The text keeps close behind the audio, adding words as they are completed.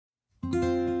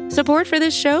Support for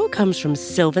this show comes from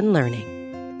Sylvan Learning.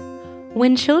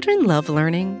 When children love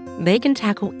learning, they can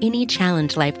tackle any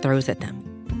challenge life throws at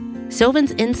them.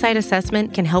 Sylvan's Insight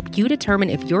Assessment can help you determine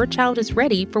if your child is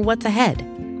ready for what's ahead.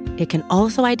 It can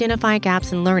also identify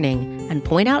gaps in learning and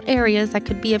point out areas that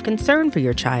could be of concern for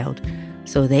your child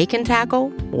so they can tackle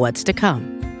what's to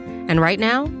come. And right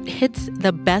now, it's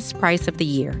the best price of the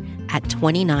year at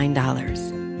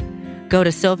 $29. Go to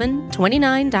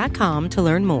sylvan29.com to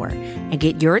learn more and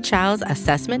get your child's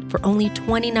assessment for only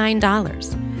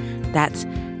 $29. That's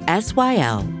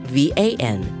SYLVAN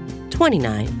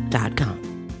 29.com.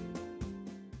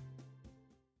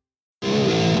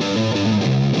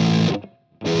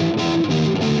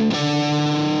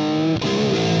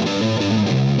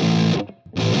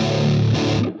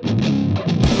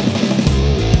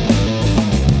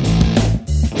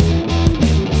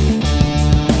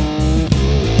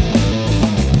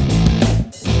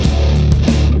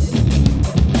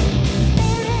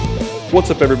 What's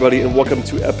up, everybody, and welcome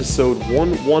to episode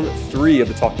 113 of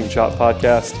the Talking Chop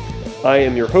podcast. I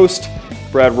am your host,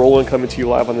 Brad Rowland, coming to you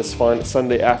live on this fine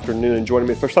Sunday afternoon. Joining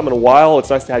me the first time in a while. It's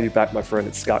nice to have you back, my friend.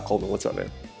 It's Scott Coleman. What's up, man?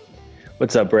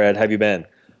 What's up, Brad? How have you been?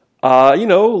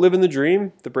 Living the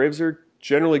dream. The Braves are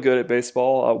generally good at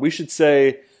baseball. We should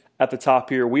say at the top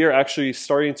here, we are actually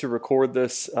starting to record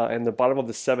this in the bottom of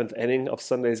the seventh inning of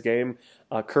Sunday's game.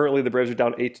 Currently, the Braves are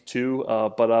down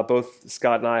 8-2, but both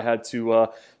Scott and I had to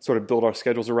sort of build our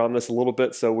schedules around this a little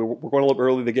bit. So we're going a little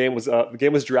early. The game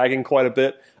was dragging quite a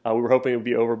bit. We were hoping it would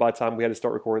be over by the time we had to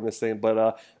start recording this thing.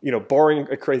 But barring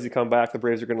a crazy comeback, the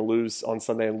Braves are going to lose on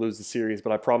Sunday and lose the series.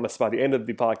 But I promise by the end of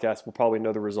the podcast, we'll probably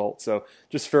know the result. So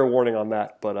just fair warning on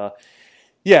that. But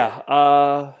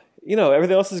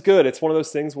everything else is good. It's one of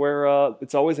those things where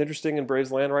it's always interesting in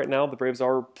Braves land right now. The Braves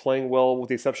are playing well, with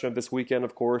the exception of this weekend,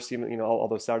 of course. Even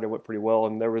although Saturday went pretty well,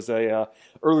 and there was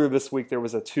earlier this week there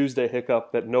was a Tuesday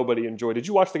hiccup that nobody enjoyed. Did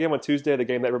you watch the game on Tuesday? The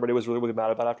game that everybody was really, really mad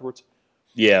about afterwards.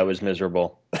 Yeah, it was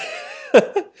miserable.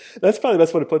 That's probably the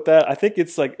best way to put that. I think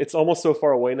it's almost so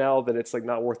far away now that it's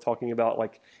not worth talking about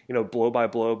blow by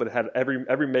blow. But it had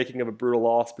every making of a brutal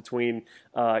loss between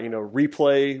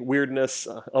replay weirdness,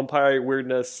 umpire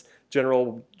weirdness,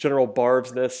 general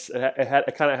barbsness.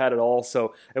 It kind of had it all.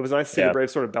 So it was nice to see the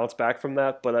Braves sort of bounce back from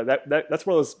that. But that's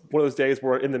one of those days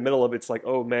where in the middle of it's like,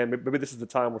 oh man, maybe this is the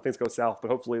time where things go south. But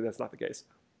hopefully that's not the case.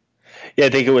 Yeah, I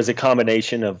think it was a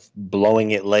combination of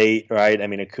blowing it late, right? I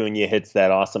mean, Acuna hits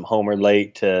that awesome homer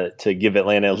late to give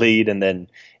Atlanta a lead, and then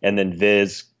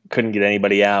Viz couldn't get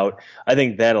anybody out. I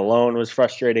think that alone was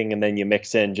frustrating, and then you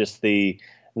mix in just the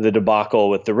debacle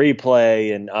with the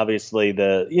replay, and obviously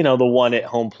the one at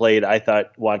home plate. I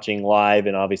thought watching live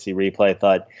and obviously replay, I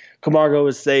thought Camargo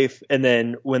was safe, and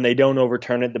then when they don't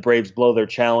overturn it, the Braves blow their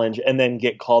challenge and then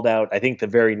get called out. I think the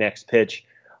very next pitch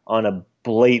on a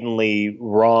blatantly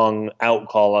wrong out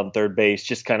call on third base,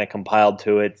 just kind of compiled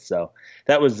to it. So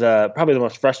that was probably the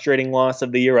most frustrating loss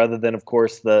of the year, other than, of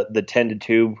course, the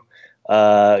 10-2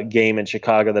 game in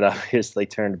Chicago that obviously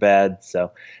turned bad.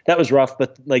 So that was rough.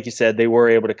 But like you said, they were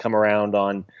able to come around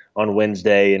on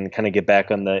Wednesday and kind of get back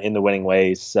in the winning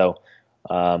ways. So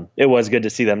it was good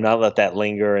to see them not let that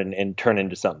linger and turn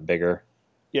into something bigger.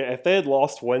 Yeah, if they had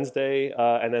lost Wednesday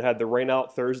and then had the rain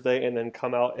out Thursday and then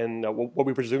come out and what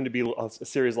we presume to be a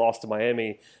series loss to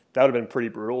Miami, that would have been pretty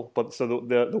brutal. But so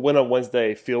the win on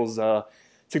Wednesday feels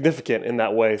significant in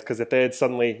that way, because if they had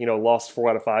suddenly lost 4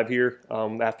 out of 5 here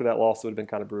after that loss, it would have been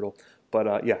kind of brutal.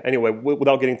 But anyway,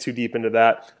 without getting too deep into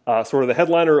that, sort of the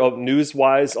headliner of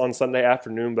news-wise on Sunday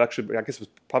afternoon, but actually I guess it was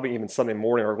probably even Sunday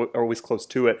morning or at least close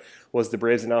to it, was the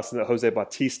Braves announcing that Jose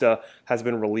Bautista has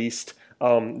been released.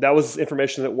 That was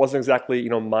information that wasn't exactly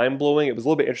mind-blowing. It was a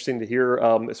little bit interesting to hear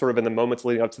sort of in the moments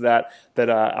leading up to that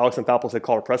Alex Anthopoulos had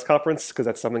called a press conference, because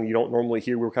that's something you don't normally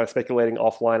hear. We were kind of speculating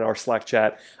offline in our Slack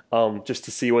chat just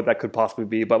to see what that could possibly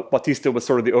be. But Bautista was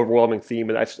sort of the overwhelming theme,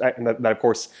 and that of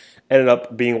course ended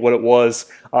up being what it was.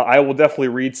 I will definitely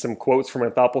read some quotes from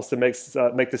Anthopoulos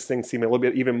to make this thing seem a little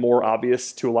bit even more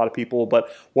obvious to a lot of people. But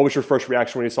what was your first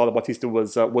reaction when you saw that Bautista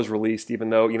was released,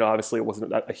 even though obviously it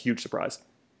wasn't a huge surprise?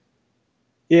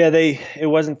 Yeah, it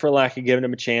wasn't for lack of giving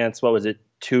him a chance. What was it,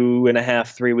 2.5,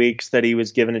 3 weeks that he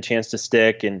was given a chance to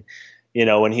stick? And,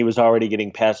 when he was already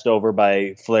getting passed over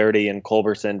by Flaherty and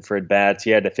Culberson for at-bats, he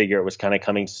had to figure it was kind of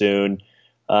coming soon.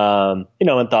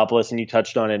 Anthopoulos, and you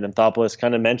touched on it, Anthopoulos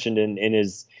kind of mentioned in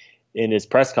his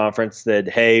press conference that,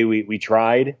 hey, we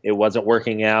tried, it wasn't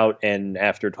working out. And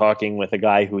after talking with a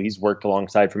guy who he's worked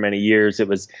alongside for many years, it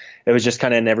was just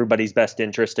kind of in everybody's best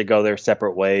interest to go their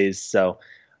separate ways. So,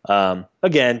 I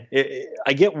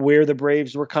get where the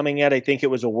Braves were coming at. I think it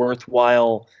was a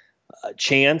worthwhile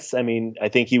chance. I mean, I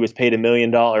think he was paid $1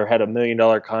 million, had $1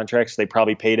 million contract, so they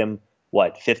probably paid him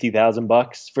what,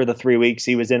 $50,000 for the 3 weeks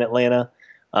he was in Atlanta.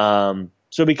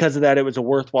 So because of that, it was a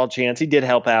worthwhile chance. He did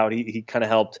help out. He kind of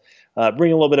helped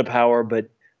bring a little bit of power, but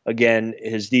again,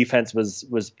 his defense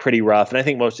was pretty rough, and I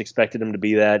think most expected him to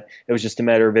be that. It was just a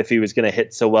matter of if he was going to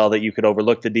hit so well that you could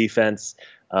overlook the defense,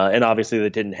 and obviously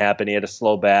that didn't happen. He had a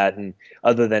slow bat, and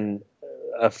other than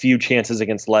a few chances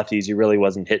against lefties, he really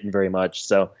wasn't hitting very much.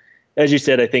 So, as you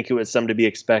said, I think it was something to be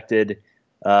expected,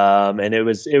 and it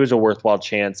was a worthwhile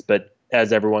chance. But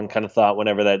as everyone kind of thought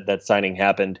whenever that signing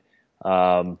happened,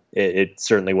 it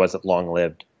certainly wasn't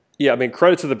long-lived. Yeah, I mean,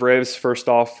 credit to the Braves, first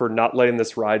off, for not letting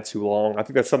this ride too long. I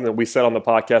think that's something that we said on the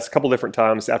podcast a couple different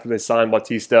times after they signed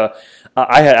Bautista.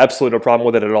 I had absolutely no problem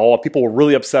with it at all. People were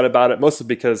really upset about it, mostly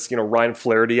because, Ryan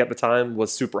Flaherty at the time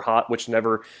was super hot, which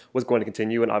never was going to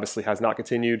continue and obviously has not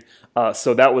continued.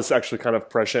 So that was actually kind of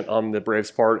prescient on the Braves'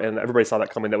 part, and everybody saw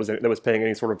that coming. That was paying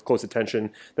any sort of close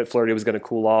attention that Flaherty was going to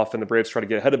cool off, and the Braves tried to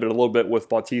get ahead of it a little bit with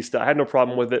Bautista. I had no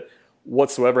problem with it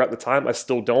whatsoever at the time. I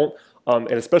still don't.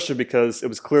 And especially because it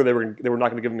was clear they were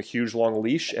not going to give him a huge long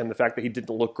leash, and the fact that he didn't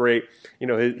look great,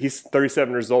 he's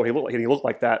 37 years old. He looked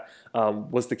like that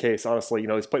was the case. Honestly,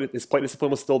 his plate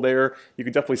discipline was still there. You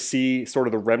could definitely see sort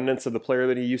of the remnants of the player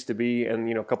that he used to be, and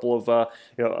a couple of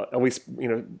at least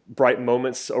bright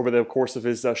moments over the course of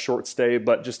his short stay.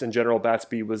 But just in general, bat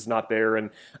speed was not there, and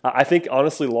I think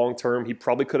honestly, long term, he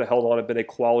probably could have held on and been a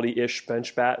quality-ish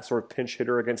bench bat, sort of pinch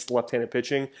hitter against left-handed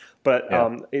pitching. But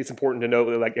it's important to note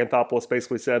that, like Anthopoulos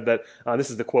basically said that, this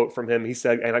is the quote from him, he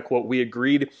said, and I quote, "We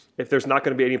agreed if there's not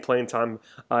going to be any playing time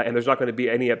and there's not going to be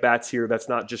any at-bats here, that's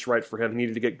not just right for him. He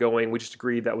needed to get going. We just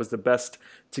agreed that was the best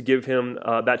to give him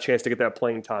that chance to get that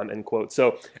playing time," end quote.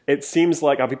 So it seems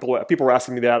like people were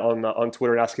asking me that on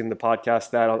Twitter and asking the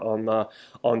podcast that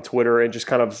on Twitter, and just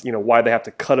kind of why they have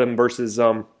to cut him versus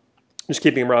just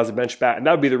keeping him around as a bench bat. And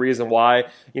that would be the reason why,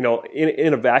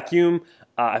 in a vacuum,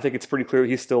 I think it's pretty clear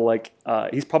he's still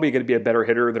he's probably going to be a better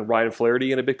hitter than Ryan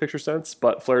Flaherty in a big picture sense.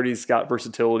 But Flaherty's got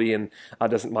versatility and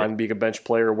doesn't mind being a bench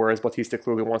player, whereas Bautista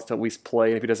clearly wants to at least play.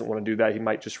 And if he doesn't want to do that, he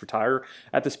might just retire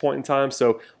at this point in time.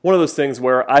 So one of those things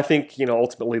where I think,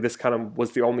 ultimately this kind of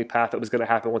was the only path that was going to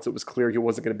happen once it was clear he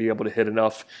wasn't going to be able to hit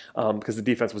enough, because the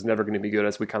defense was never going to be good,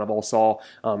 as we kind of all saw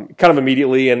kind of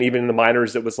immediately. And even in the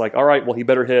minors, it was like, all right, well, he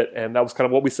better hit. And that was kind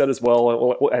of what we said as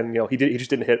well. And he just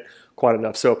didn't hit quite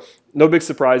enough. So no big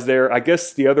surprise there. I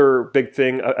guess the other big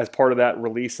thing as part of that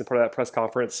release and part of that press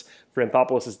conference for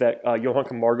Anthopoulos is that Johan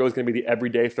Camargo is going to be the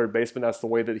everyday third baseman. That's the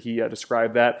way that he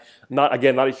described that. Not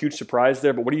a huge surprise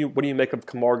there, but what do you make of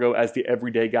Camargo as the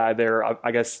everyday guy there?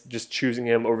 I guess just choosing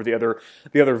him over the other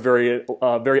very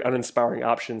very uninspiring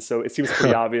options. So it seems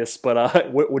pretty obvious,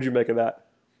 but what do you make of that?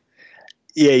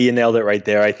 Yeah, you nailed it right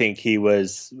there. I think he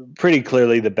was pretty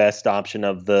clearly the best option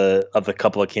of the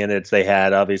couple of candidates they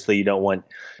had. Obviously, you don't want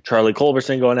Charlie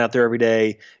Culberson going out there every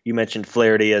day. You mentioned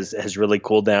Flaherty has really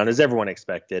cooled down, as everyone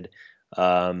expected.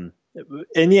 And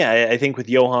yeah, I think with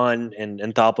Johan and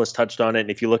Anthopoulos touched on it. And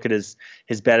if you look at his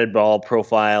batted ball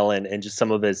profile and just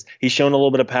some of he's shown a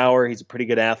little bit of power. He's a pretty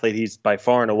good athlete. He's by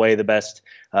far and away the best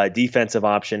defensive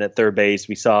option at third base.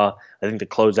 We saw, I think, the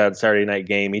closeout Saturday night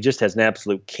game. He just has an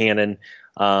absolute cannon.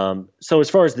 So as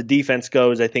far as the defense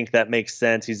goes, I think that makes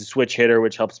sense. He's a switch hitter,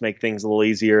 which helps make things a little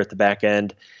easier at the back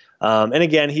end. And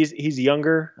again, he's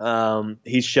younger.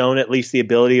 He's shown at least the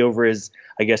ability over his,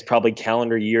 I guess, probably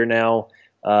calendar year now,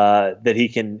 that he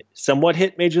can somewhat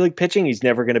hit major league pitching. He's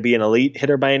never going to be an elite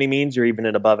hitter by any means, or even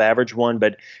an above average one,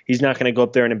 but he's not going to go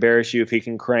up there and embarrass you if he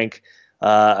can crank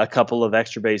a couple of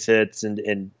extra base hits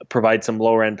and provide some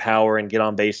lower end power and get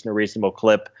on base in a reasonable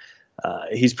clip.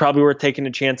 He's probably worth taking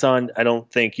a chance on. I don't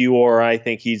think you or I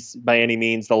think he's by any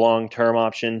means the long-term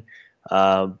option,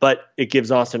 but it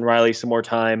gives Austin Riley some more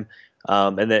time.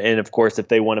 And of course, if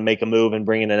they want to make a move and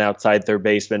bring in an outside third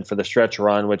baseman for the stretch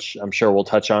run, which I'm sure we'll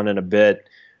touch on in a bit,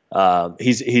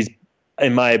 he's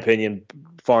in my opinion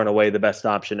far and away the best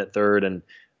option at third. And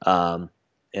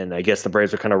I guess the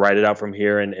Braves will kind of ride it out from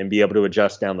here and be able to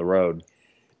adjust down the road.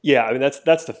 Yeah, I mean,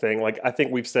 that's the thing. Like, I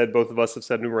think both of us have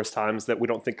said numerous times that we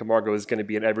don't think Camargo is going to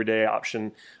be an everyday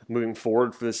option moving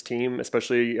forward for this team,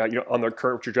 especially on their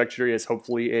current trajectory as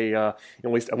hopefully at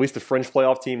least a fringe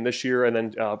playoff team this year, and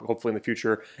then hopefully in the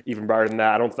future even brighter than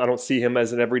that. I don't see him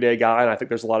as an everyday guy, and I think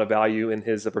there's a lot of value in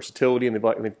his versatility and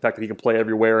the fact that he can play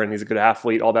everywhere and he's a good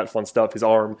athlete, all that fun stuff. His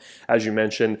arm, as you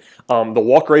mentioned, the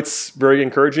walk rate's very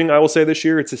encouraging. I will say this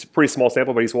year it's a pretty small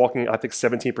sample, but he's walking I think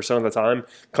 17% of the time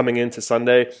coming into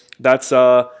Sunday. That's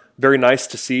very nice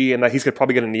to see, and he's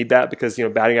probably going to need that because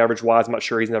batting average wise, I'm not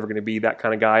sure he's never going to be that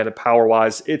kind of guy. And power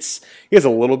wise, he has a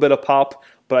little bit of pop,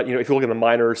 But if you look at the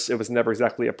minors, it was never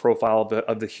exactly a profile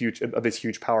of this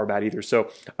huge power bat either.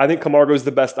 So I think Camargo is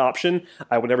the best option.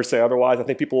 I would never say otherwise. I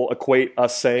think people equate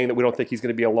us saying that we don't think he's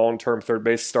going to be a long-term third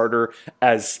base starter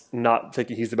as not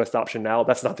thinking he's the best option now.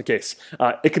 That's not the case.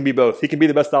 It can be both. He can be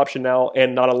the best option now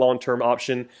and not a long-term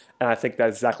option. And I think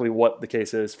that's exactly what the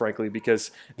case is, frankly,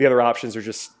 because the other options are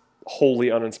just wholly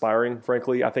uninspiring,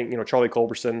 frankly. I think, Charlie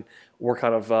Culberson, we're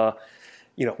kind of,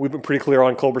 we've been pretty clear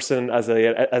on Culberson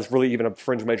as really even a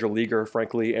fringe major leaguer,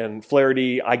 frankly. And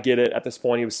Flaherty, I get it at this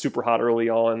point. He was super hot early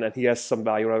on, and he has some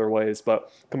value in other ways.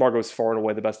 But Camargo is far and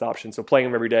away the best option. So playing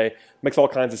him every day makes all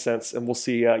kinds of sense, and we'll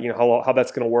see, how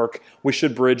that's going to work. We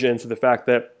should bridge into the fact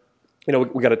that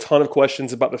we got a ton of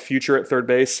questions about the future at third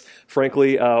base.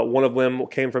 Frankly, one of them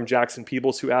came from Jackson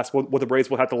Peebles, who asked what the Braves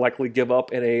will have to likely give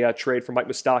up in a trade for Mike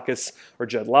Moustakas or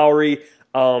Jed Lowry.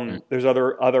 There's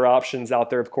other options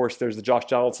out there. Of course, there's the Josh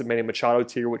Donaldson, Manny Machado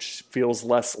tier, which feels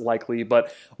less likely.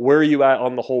 But where are you at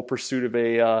on the whole pursuit of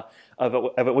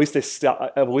at least a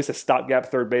stopgap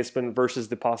third baseman versus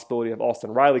the possibility of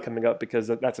Austin Riley coming up? Because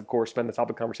that's of course been the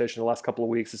topic of conversation the last couple of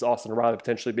weeks, is Austin Riley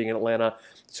potentially being in Atlanta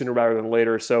sooner rather than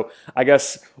later. So I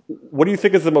guess, what do you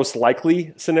think is the most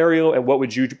likely scenario, and what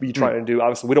would you be trying to do?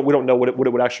 Obviously, we don't know what it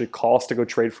would actually cost to go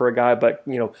trade for a guy, but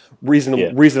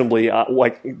reasonably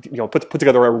put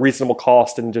together a reasonable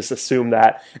cost and just assume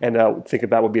that and think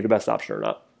if that would be the best option or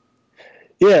not.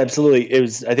 Yeah, absolutely.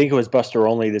 I think it was Buster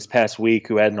Olney this past week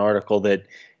who had an article that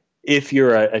if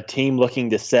you're a team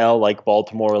looking to sell, like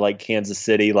Baltimore, like Kansas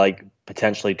City, like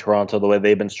potentially Toronto, the way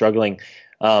they've been struggling,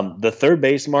 the third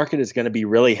base market is going to be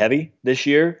really heavy this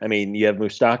year. I mean, you have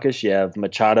Moustakas, you have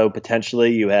Machado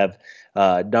potentially, you have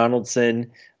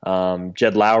Donaldson,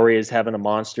 Jed Lowry is having a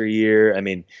monster year. I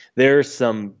mean, there's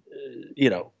some,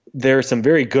 there are some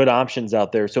very good options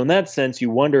out there. So in that sense, you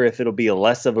wonder if it'll be a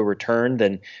less of a return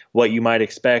than what you might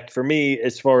expect. For me,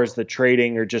 as far as the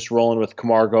trading or just rolling with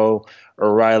Camargo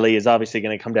or Riley, is obviously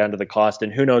going to come down to the cost,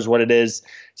 and who knows what it is.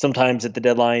 Sometimes at the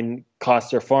deadline,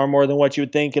 costs are far more than what you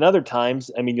would think. And other times,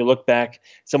 I mean, you look back,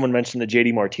 someone mentioned the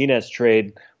JD Martinez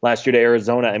trade last year to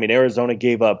Arizona. I mean, Arizona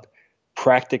gave up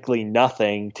practically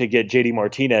nothing to get JD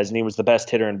Martinez, and he was the best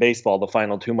hitter in baseball the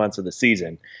final 2 months of the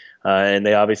season. And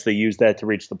they obviously used that to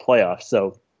reach the playoffs.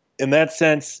 So in that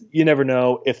sense, you never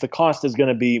know. If the cost is going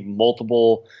to be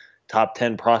multiple top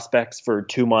 10 prospects for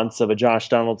 2 months of a Josh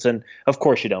Donaldson, of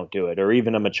course you don't do it. Or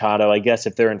even a Machado. I guess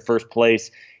if they're in first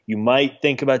place, you might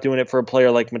think about doing it for a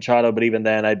player like Machado, but even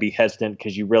then I'd be hesitant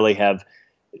because you really have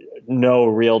no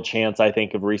real chance, I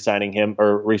think, of re-signing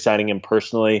him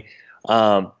personally.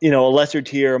 A lesser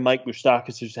tier, Mike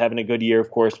Moustakas, who's having a good year. Of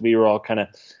course, we were all kind of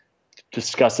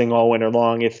discussing all winter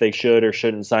long if they should or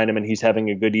shouldn't sign him, and he's having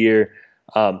a good year.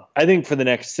 I think for the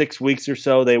next 6 weeks or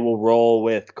so, they will roll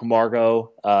with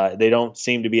Camargo. They don't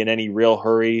seem to be in any real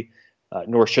hurry,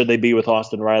 nor should they be with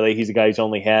Austin Riley. He's a guy who's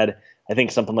only had, I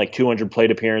think, something like 200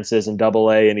 plate appearances in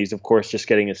Double-A, and he's, of course, just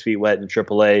getting his feet wet in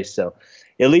Triple-A. So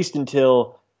at least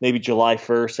until maybe July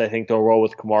 1st, I think they'll roll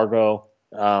with Camargo.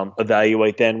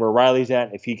 Evaluate then where Riley's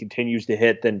at. If he continues to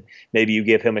hit, then maybe you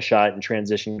give him a shot and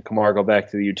transition Camargo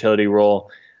back to the utility role.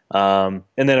 And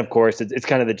then, of course, it's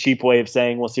kind of the cheap way of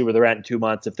saying we'll see where they're at in 2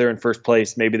 months. If they're in first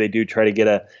place, maybe they do try to get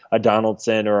a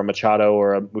Donaldson or a Machado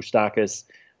or a Moustakas.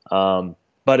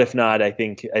 But if not, I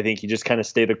think you just kind of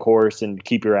stay the course and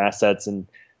keep your assets and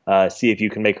see if you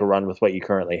can make a run with what you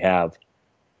currently have.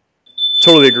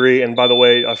 Totally agree. And by the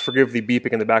way, forgive the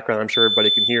beeping in the background. I'm sure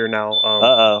everybody can hear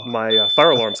now. My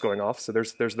fire alarm's going off, so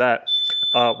there's that.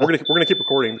 We're gonna keep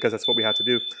recording because that's what we have to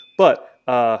do. But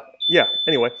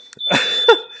anyway,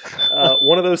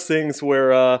 one of those things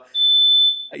where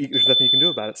there's nothing you can do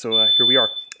about it. So here we are.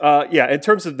 In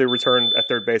terms of the return at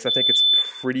third base, I think it's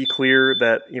pretty clear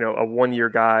that a 1 year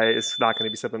guy is not going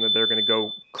to be something that they're going to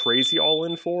go crazy all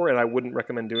in for, and I wouldn't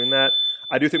recommend doing that.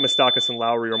 I do think Moustakas and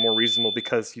Lowry are more reasonable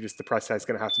because the price tag is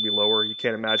going to have to be lower. You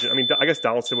can't imagine. I mean, I guess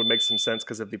Donaldson would make some sense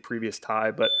because of the previous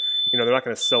tie, but they're not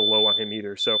going to sell low on him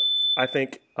either. So I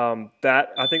think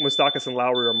Moustakas and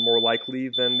Lowry are more likely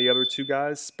than the other two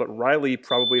guys, but Riley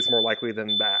probably is more likely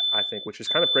than that, I think, which is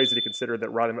kind of crazy to consider that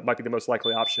Riley might be the most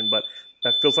likely option, but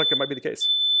that feels like it might be the case.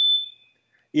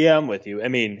 Yeah, I'm with you. I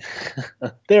mean,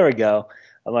 there we go.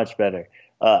 Much better.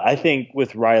 I think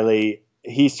with Riley,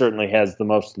 he certainly has the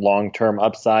most long-term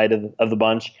upside of the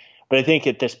bunch. But I think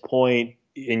at this point,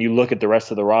 and you look at the rest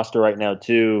of the roster right now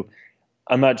too,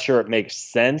 I'm not sure it makes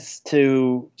sense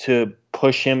to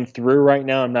push him through right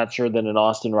now. I'm not sure that an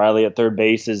Austin Riley at third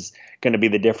base is going to be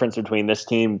the difference between this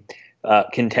team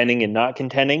contending and not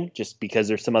contending, just because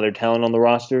there's some other talent on the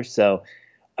roster. So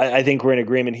I think we're in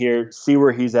agreement here. See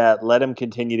where he's at. Let him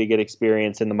continue to get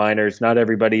experience in the minors. Not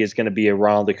everybody is going to be a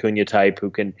Ronald Acuna type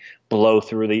who can blow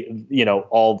through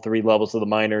all three levels of the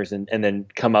minors and then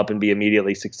come up and be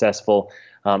immediately successful.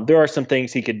 There are some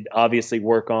things he could obviously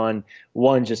work on.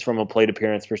 One, just from a plate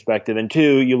appearance perspective, and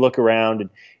two, you look around and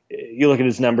you look at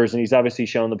his numbers, and he's obviously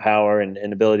shown the power and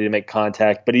ability to make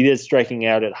contact, but he is striking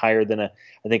out at higher than I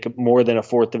think more than a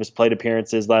fourth of his plate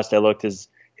appearances. Last I looked, his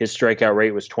strikeout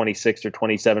rate was 26 or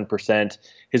 27%.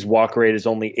 His walk rate is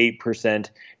only 8%.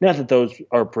 Not that those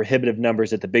are prohibitive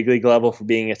numbers at the big league level for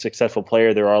being a successful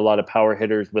player. There are a lot of power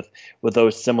hitters with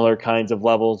those similar kinds of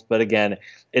levels. But again,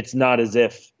 it's not as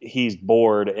if he's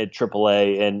bored at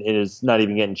AAA and is not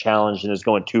even getting challenged and is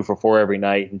going 2 for 4 every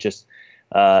night and just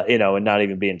and not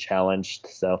even being challenged.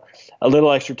 So a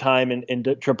little extra time in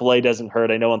AAA doesn't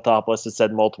hurt. I know Anthopoulos has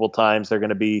said multiple times they're going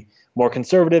to be more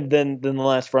conservative than the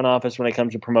last front office when it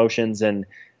comes to promotions, and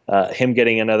him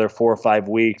getting another 4 or 5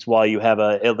 weeks while you have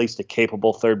at least a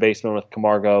capable third baseman with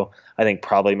Camargo, I think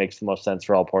probably makes the most sense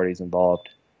for all parties involved.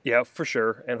 Yeah, for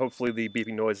sure. And hopefully the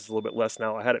beeping noise is a little bit less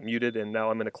now. I had it muted, and now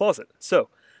I'm in a closet. So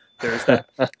there's that.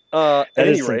 At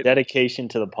any rate, dedication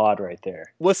to the pod right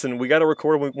there. Listen, we got to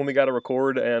record when we got to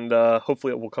record, and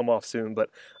hopefully it will come off soon. But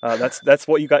that's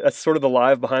what you got. That's sort of the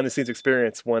live behind the scenes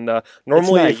experience. When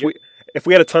normally if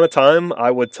we had a ton of time,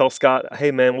 I would tell Scott,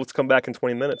 "Hey man, let's come back in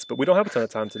 20 minminutes." But we don't have a ton of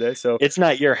time today, so it's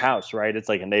not your house, right? It's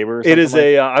like a neighbor. It is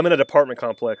I'm in an apartment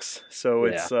complex, so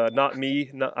it's not me.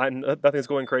 Nothing's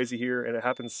going crazy here, and it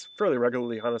happens fairly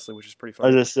regularly, honestly, which is pretty fun.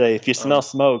 I was just say, if you smell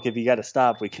smoke, if you got to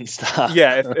stop, we can stop.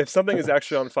 Yeah, if something is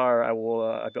actually on fire, I will.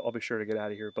 I'll be sure to get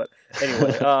out of here. But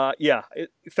anyway,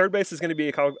 third base is going to be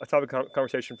a topic of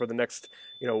conversation for the next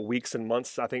weeks and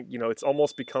months. I think it's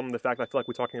almost become the fact. I feel like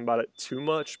we're talking about it too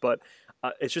much, but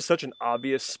it's just such an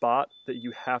obvious spot that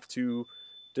you have to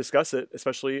discuss it,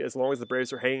 especially as long as the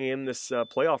Braves are hanging in this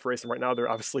playoff race. And right now they're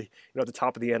obviously at the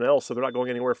top of the NL, so they're not going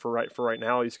anywhere for right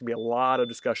now. There's going to be a lot of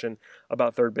discussion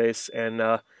about third base, and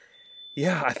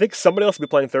I think somebody else will be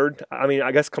playing third. I mean,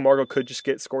 I guess Camargo could just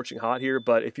get scorching hot here,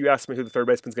 but if you ask me who the third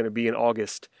baseman's going to be in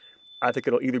August, I think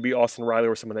it'll either be Austin Riley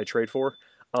or someone they trade for.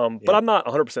 But I'm not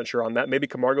 100% sure on that. Maybe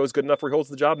Camargo is good enough where he holds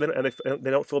the job, and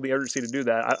they don't feel the urgency to do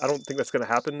that. I don't think that's going to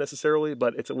happen necessarily,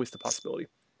 but it's at least a possibility.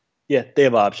 Yeah, they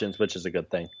have options, which is a good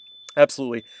thing.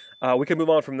 Absolutely. We can move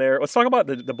on from there. Let's talk about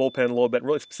the bullpen a little bit,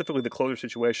 really specifically the closer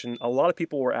situation. A lot of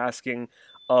people were asking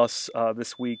us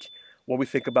this week what we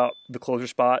think about the closer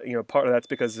spot. Part of that's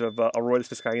because of Aroldis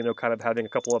Vizcaino kind of having a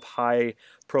couple of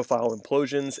high-profile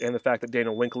implosions, and the fact that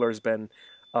Daniel Winkler has been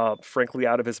frankly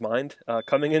out of his mind.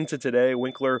 Coming into today,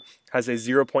 Winkler has a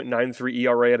 0.93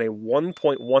 ERA and a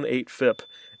 1.18 FIP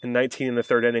in 19 in the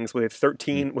third innings with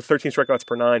 13 strikeouts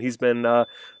per 9. He's been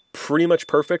pretty much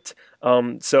perfect.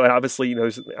 So obviously,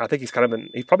 I think he's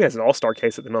he probably has an all-star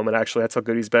case at the moment, actually. That's how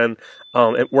good he's been.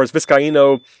 Whereas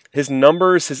Vizcaino, his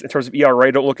numbers in terms of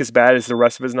ERA don't look as bad as the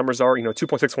rest of his numbers are.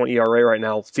 2.61 ERA right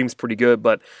now seems pretty good,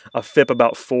 but a FIP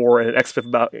about 4 and an xFIP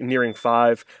about nearing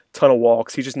 5, ton of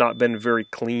walks. He's just not been very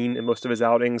clean in most of his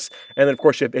outings. And then, of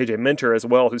course, you have AJ Minter as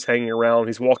well, who's hanging around.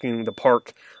 He's walking the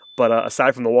park. But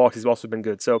aside from the walks, he's also been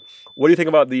good. So what do you think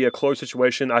about the closer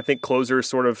situation? I think closer is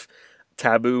sort of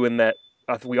taboo in that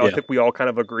I think we all kind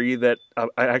of agree that an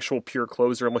actual pure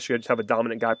closer, unless you just have a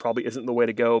dominant guy, probably isn't the way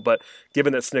to go. But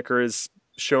given that Snitker has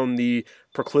shown the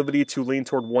proclivity to lean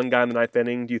toward one guy in the ninth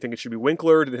inning, do you think it should be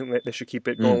Winkler? Do you think that they should keep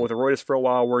it going with Aroldis for a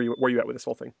while? Where are you at with this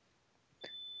whole thing?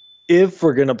 If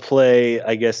we're going to play,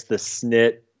 I guess, the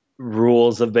SNIT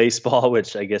rules of baseball,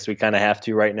 which I guess we kind of have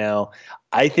to right now,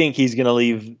 I think he's going to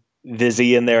leave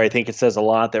Vizzy in there. I think it says a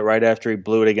lot that right after he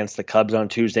blew it against the Cubs on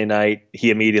Tuesday night, he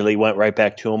immediately went right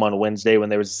back to him on Wednesday when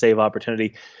there was a save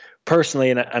opportunity. Personally,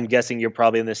 and I'm guessing you're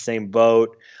probably in the same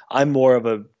boat, I'm more of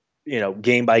a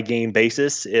game by game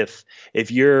basis. If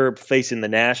you're facing the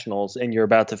Nationals and you're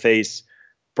about to face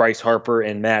Bryce Harper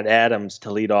and Matt Adams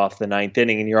to lead off the ninth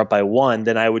inning and you're up by 1,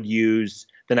 then I would use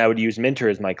Minter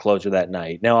as my closer that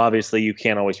night. Now, obviously, you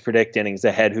can't always predict innings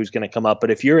ahead who's going to come up,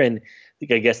 but if you're in,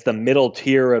 I guess, the middle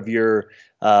tier of your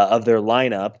of their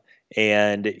lineup,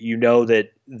 and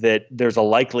that there's a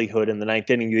likelihood in the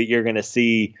ninth inning that you're going to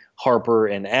see Harper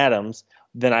and Adams,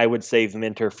 then I would save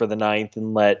Minter for the ninth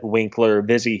and let Winkler,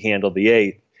 Vizzy handle the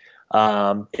eighth.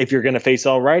 If you're going to face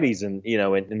all righties in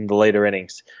the later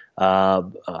innings.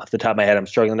 Off the top of my head, I'm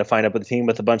struggling to find up with a team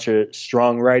with a bunch of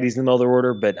strong righties in the middle of the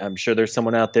order, but I'm sure there's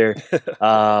someone out there.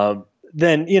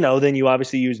 then you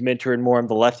obviously use Minter in more of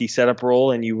the lefty setup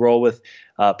role, and you roll with.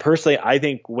 Personally, I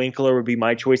think Winkler would be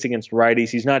my choice against righties.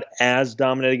 He's not as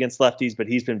dominant against lefties, but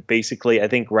he's been basically. I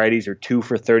think righties are 2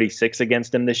 for 36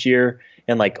 against him this year,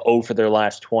 and like 0 for their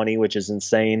last 20, which is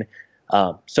insane.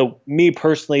 So me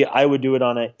personally, I would do it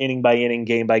on an inning by inning,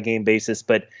 game by game basis.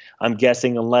 But I'm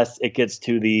guessing unless it gets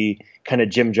to the kind of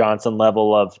Jim Johnson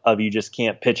level of you just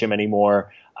can't pitch him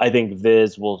anymore, I think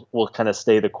Viz will kind of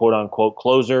stay the quote unquote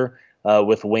closer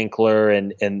with Winkler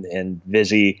and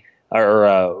Vizzy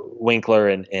or Winkler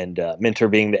and Minter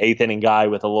being the 8th inning guy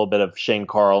with a little bit of Shane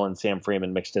Carl and Sam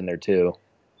Freeman mixed in there too.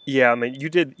 Yeah, I mean, you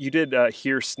did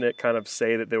hear Snick kind of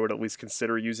say that they would at least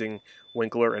consider using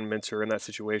Winkler and Minter in that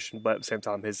situation, but at the same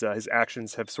time, his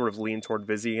actions have sort of leaned toward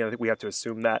Vizzy, and I think we have to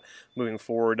assume that moving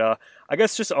forward. I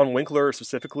guess just on Winkler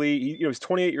specifically, he's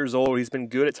 28 years old. He's been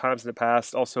good at times in the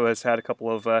past. Also has had a couple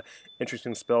of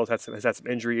interesting spells. Has had some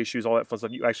injury issues, all that fun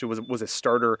stuff. You actually was a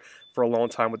starter for a long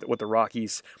time with the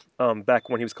Rockies back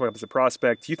when he was coming up as a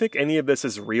prospect. Do you think any of this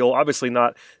is real? Obviously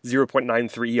not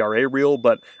 0.93 ERA real,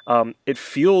 but it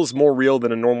feels more real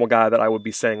than a normal guy that I would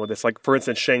be saying with this. Like, for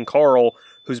instance, Shane Carl,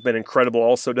 who's been incredible,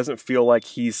 also doesn't feel like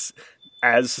he's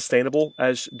as sustainable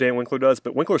as Dan Winkler does.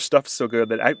 But Winkler's stuff is so good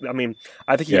that I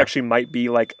think he actually might be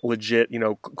like legit,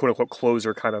 quote unquote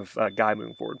closer kind of guy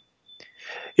moving forward.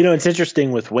 It's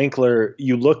interesting with Winkler.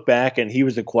 You look back, and he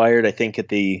was acquired, I think, at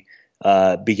the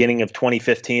beginning of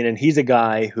 2015, and he's a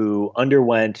guy who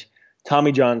underwent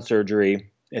Tommy John surgery,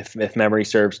 if memory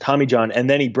serves, Tommy John, and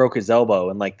then he broke his elbow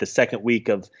in like the second week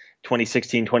of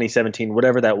 2016, 2017,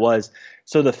 whatever that was.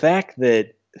 So the fact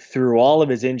that through all of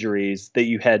his injuries that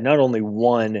you had not only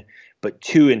one, but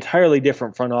 2 entirely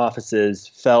different front offices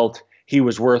felt he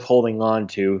was worth holding on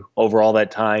to over all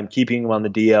that time, keeping him on the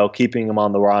DL, keeping him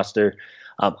on the roster,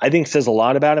 I think says a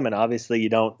lot about him. And obviously you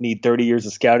don't need 30 years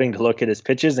of scouting to look at his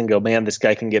pitches and go, man, this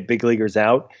guy can get big leaguers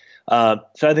out. So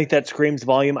I think that screams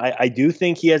volume. I do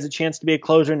think he has a chance to be a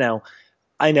closer. Now,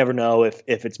 I never know if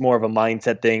it's more of a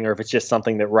mindset thing or if it's just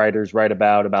something that writers write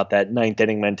about that 9th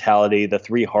inning mentality, the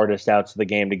 3 hardest outs of the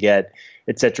game to get,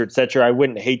 et cetera, et cetera. I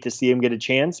wouldn't hate to see him get a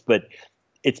chance, but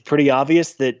it's pretty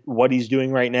obvious that what he's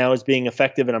doing right now is being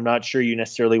effective, and I'm not sure you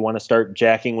necessarily want to start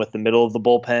jacking with the middle of the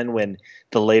bullpen when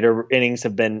the later innings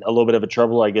have been a little bit of a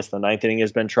trouble. I guess the 9th inning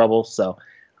has been trouble. So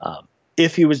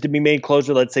if he was to be made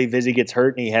closer, let's say Vizzy gets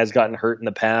hurt, and he has gotten hurt in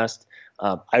the past,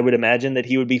 I would imagine that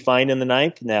he would be fine in the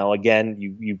 9th. Now,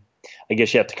 again, I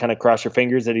guess you have to kind of cross your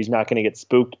fingers that he's not going to get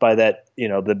spooked by that,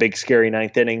 the big scary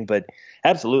 9th inning. But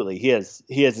absolutely, he has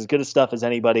as good a stuff as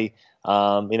anybody.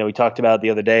 We talked about it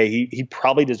the other day. He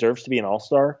probably deserves to be an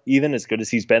all-star, even as good as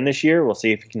he's been this year. We'll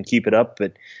see if he can keep it up.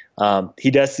 But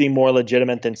he does seem more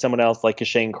legitimate than someone else like a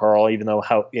Shane Carl, even though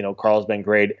Carl's been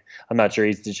great. I'm not sure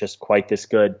he's just quite this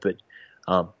good. But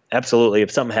absolutely,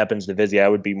 if something happens to Vizzy, I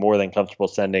would be more than comfortable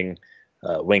sending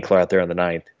Winkler out there in the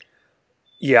 9th.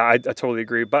 Yeah, I totally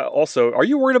agree. But also, are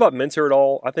you worried about Minter at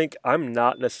all? I think I'm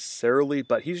not necessarily,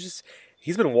 but he's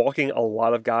been walking a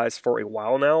lot of guys for a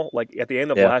while now. Like at the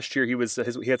end of last year,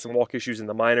 he had some walk issues in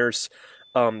the minors.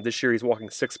 This year he's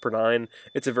walking 6 per 9.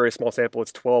 It's a very small sample.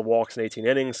 It's 12 walks in 18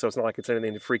 innings, so it's not like it's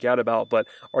anything to freak out about. But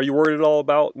are you worried at all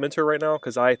about Minter right now?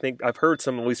 Because I think I've heard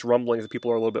some at least rumblings that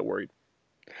people are a little bit worried.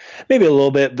 Maybe a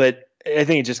little bit, but I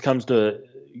think it just comes to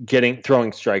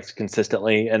throwing strikes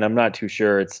consistently, and I'm not too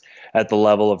sure it's at the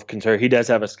level of concern. He does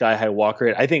have a sky-high walk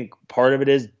rate. I think part of it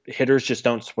is hitters just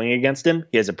don't swing against him.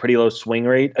 He has a pretty low swing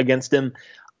rate against him.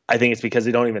 I think it's because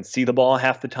they don't even see the ball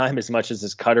half the time as much as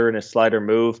his cutter and his slider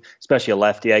move, especially a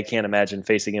lefty. I can't imagine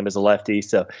facing him as a lefty.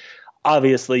 So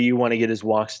obviously you want to get his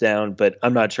walks down, but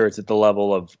I'm not sure it's at the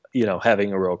level of,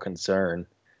 having a real concern.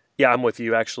 Yeah, I'm with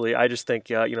you, actually. I just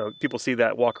think, people see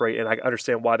that walk rate, and I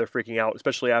understand why they're freaking out,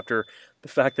 especially after the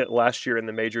fact that last year in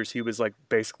the majors, he was like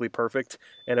basically perfect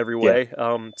in every way.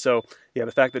 Yeah.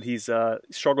 The fact that he's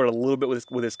struggled a little bit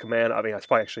with his command, I mean, that's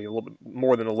probably actually a little bit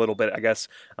more than a little bit, I guess,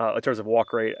 in terms of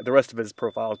walk rate. The rest of his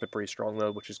profile has been pretty strong,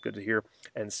 though, which is good to hear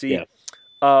and see.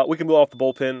 Yeah. We can move off the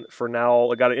bullpen for now.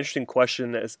 I got an interesting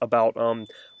question about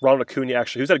Ronald Acuna,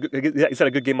 actually. He's had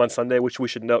a good game on Sunday, which we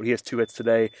should note. He has 2 hits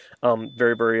today.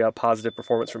 Very, very positive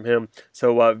performance from him.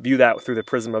 So view that through the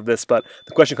prism of this. But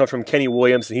the question comes from Kenny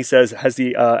Williams, and he says, has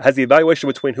the evaluation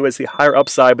between who has the higher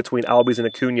upside between Albies and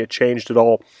Acuna changed at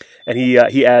all? And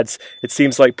he adds, it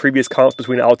seems like previous comps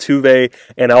between Altuve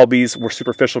and Albies were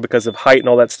superficial because of height and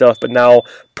all that stuff, but now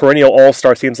perennial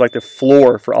all-star seems like the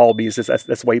floor for Albies. That's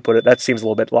the way you put it. That seems a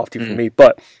little bit lofty for me.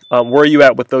 But where are you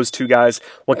at with those two guys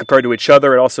when compared to each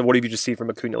other? And also, what have you just seen from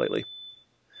Acuna lately?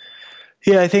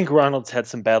 Yeah, I think Ronald's had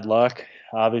some bad luck.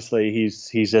 Obviously,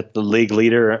 he's at the league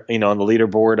leader, on the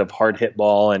leaderboard of hard hit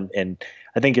ball, and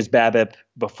I think his BABIP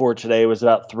before today was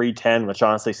about 310, which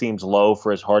honestly seems low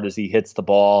for as hard as he hits the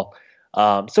ball.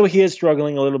 So he is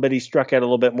struggling a little bit. He struck out a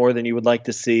little bit more than you would like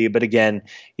to see. But again,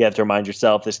 you have to remind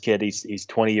yourself, this kid, he's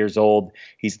 20 years old.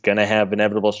 He's going to have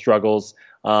inevitable struggles.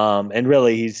 And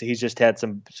really, he's just had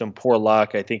some poor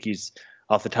luck. I think he's,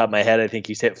 off the top of my head, I think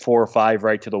he's hit 4 or 5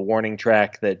 right to the warning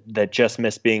track that just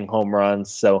missed being home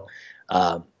runs. So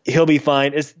he'll be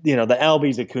fine. It's, the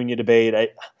Albies Acuna debate.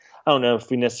 I don't know if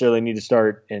we necessarily need to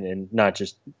start, and not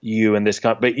just you and this,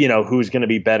 but who's going to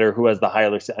be better, who has the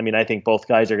higher. I mean, I think both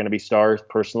guys are going to be stars.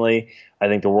 Personally, I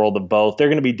think the world of both. They're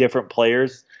going to be different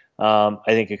players. I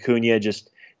think Acuna, just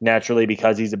naturally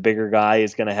because he's a bigger guy,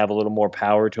 is going to have a little more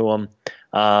power to him.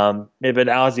 But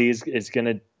Ozzy is going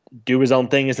to do his own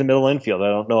thing as a middle infield. I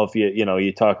don't know if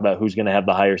you talk about who's going to have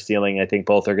the higher ceiling. I think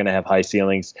both are going to have high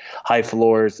ceilings, high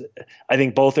floors. I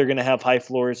think both are going to have high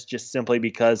floors just simply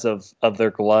because of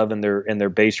their glove and their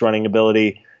base running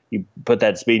ability. You put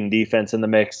that speed and defense in the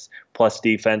mix, plus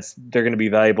defense, they're going to be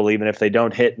valuable even if they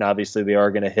don't hit, and obviously they are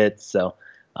going to hit. So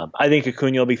I think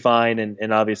Acuna will be fine,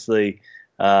 and obviously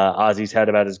Ozzy's had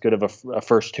about as good of a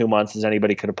first 2 months as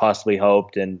anybody could have possibly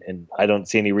hoped, and I don't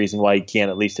see any reason why he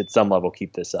can't at least at some level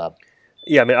keep this up.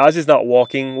 Yeah, I mean, Ozzy's not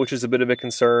walking, which is a bit of a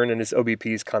concern, and his OBP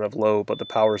is kind of low, but the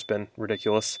power's been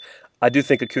ridiculous. I do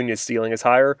think Acuna's ceiling is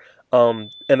higher, and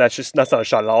that's not a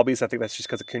shot at Albies. I think that's just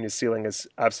because Acuna's ceiling is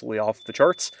absolutely off the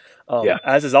charts.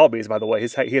 As is Albies, by the way.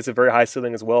 He has a very high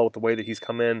ceiling as well with the way that he's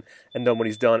come in and done what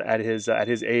he's done at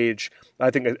his age.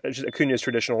 I think Acuna's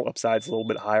traditional upside is a little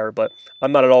bit higher, but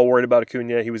I'm not at all worried about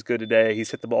Acuna. He was good today. He's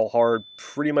hit the ball hard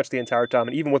pretty much the entire time,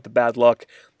 and even with the bad luck,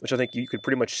 which I think you could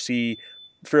pretty much see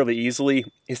fairly easily,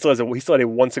 he still had a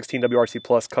 116 WRC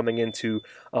plus coming into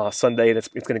Sunday, and it's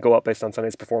going to go up based on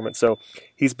Sunday's performance. So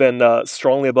he's been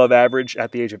strongly above average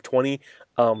at the age of 20.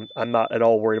 I'm not at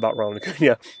all worried about Ronald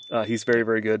Acuna. He's very,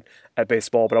 very good at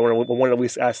baseball, but I want to at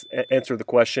least answer the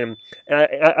question. And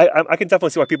I can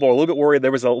definitely see why people are a little bit worried.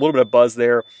 There was a little bit of buzz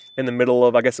there in the middle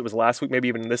of, I guess it was last week, maybe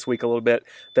even this week a little bit,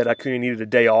 that Acuna needed a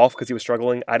day off because he was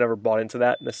struggling. I never bought into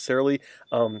that necessarily.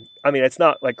 I mean, it's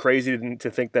not like crazy to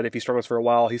think that if he struggles for a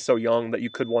while, he's so young that you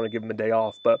could want to give him a day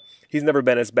off, but he's never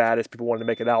been as bad as people wanted to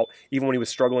make it out. Even when he was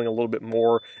struggling a little bit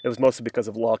more, it was mostly because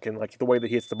of luck and like the way that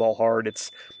he hits the ball hard.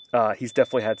 He's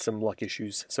definitely had some luck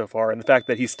issues so far, and the fact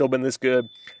that he's still been this good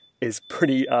is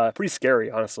pretty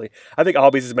scary, honestly. I think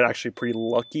Albies has been actually pretty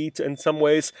lucky in some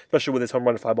ways, especially with his home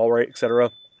run to fly ball rate,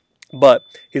 etc. But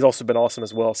he's also been awesome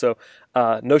as well. So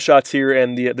no shots here,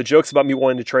 and the jokes about me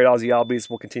wanting to trade Ozzy Albies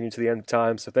will continue to the end of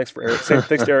time. So thanks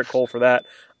to Eric Cole for that.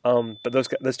 But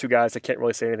those two guys, I can't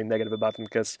really say anything negative about them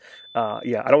because, I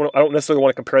don't necessarily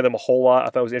want to compare them a whole lot. I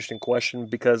thought it was an interesting question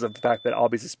because of the fact that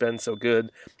Albies has been so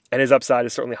good, and his upside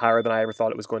is certainly higher than I ever thought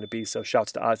it was going to be. So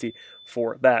shouts to Ozzy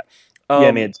for that. I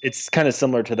mean, it's kind of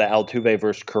similar to the Altuve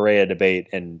versus Correa debate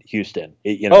in Houston.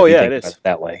 It is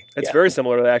that way. It's very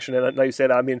similar to that, actually. And now you say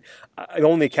that, I mean, the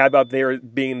only caveat there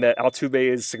being that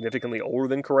Altuve is significantly older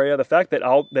than Correa. The fact that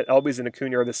Albies and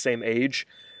Acuna are the same age,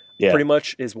 pretty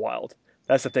much, is wild.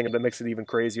 That's the thing that makes it even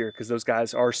crazier because those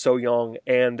guys are so young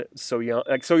so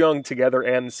young together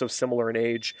and so similar in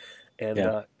age.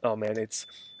 And oh man, it's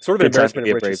sort of an embarrassment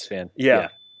of riches. Braves fan. Yeah.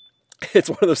 It's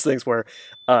one of those things where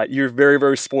you're very,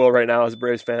 very spoiled right now as a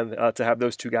Braves fan to have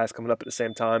those two guys coming up at the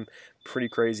same time. Pretty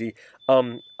crazy.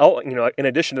 In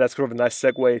addition to that, sort of a nice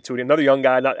segue to another young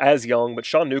guy, not as young, but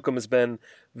Sean Newcomb has been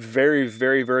very,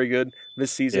 very, very good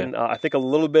this season. I think a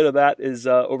little bit of that is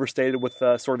overstated with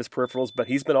sort of his peripherals, but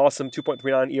he's been awesome.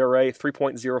 2.39 ERA,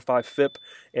 3.05 FIP,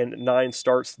 and 9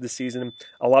 starts this season.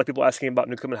 A lot of people asking about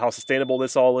Newcomb and how sustainable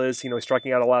this all is. He's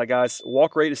striking out a lot of guys.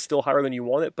 Walk rate is still higher than you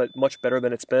want it, but much better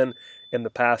than it's been in the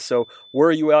past. So where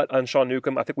are you at on Sean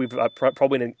Newcomb? I think we've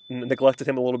probably neglected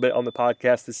him a little bit on the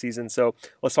podcast this season. So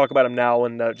let's talk about him now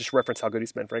and just reference how good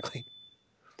he's been, frankly.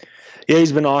 Yeah,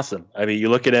 he's been awesome. I mean, you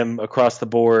look at him across the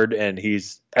board, and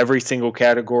he's every single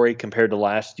category compared to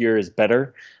last year is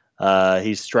better.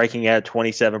 He's striking at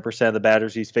 27% of the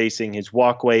batters he's facing. His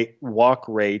walk rate,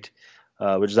 which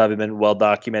has obviously been well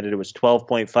documented, it was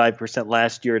 12.5%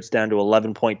 last year. It's down to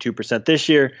 11.2% this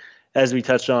year. As we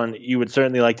touched on, you would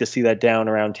certainly like to see that down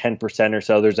around 10% or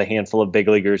so. There's a handful of big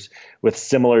leaguers with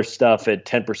similar stuff at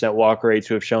 10% walk rates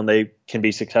who have shown they can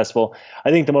be successful.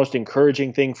 I think the most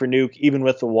encouraging thing for Nuke, even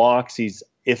with the walks, he's,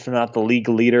 if not the league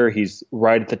leader, he's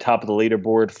right at the top of the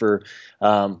leaderboard for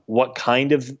what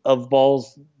kind of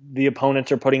balls the opponents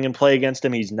are putting in play against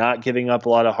him. He's not giving up a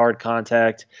lot of hard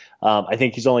contact. I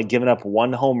think he's only given up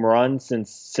 1 home run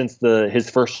since his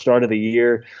first start of the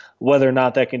year. Whether or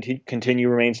not that can continue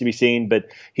remains to be seen, but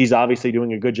he's obviously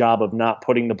doing a good job of not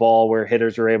putting the ball where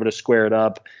hitters are able to square it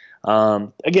up.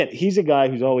 Again, he's a guy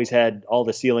who's always had all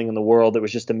the ceiling in the world. It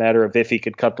was just a matter of if he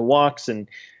could cut the walks, and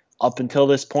up until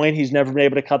this point, he's never been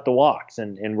able to cut the walks.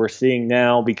 And we're seeing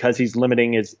now, because he's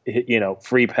limiting his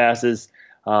free passes,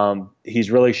 he's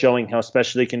really showing how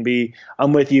special he can be.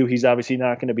 I'm with you. He's obviously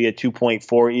not going to be a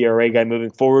 2.4 ERA guy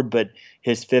moving forward, but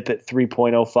his FIP at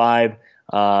 3.05,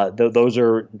 those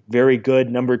are very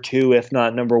good number two, if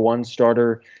not number one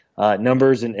starter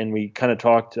numbers. And we kind of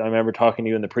talked, I remember talking to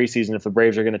you in the preseason, if the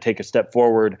Braves are going to take a step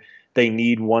forward, they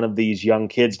need one of these young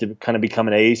kids to kind of become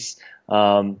an ace.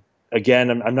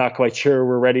 Again, I'm not quite sure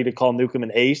we're ready to call Newcomb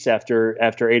an ace after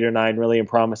 8 or 9 really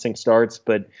promising starts,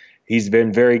 but he's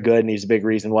been very good, and he's a big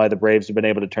reason why the Braves have been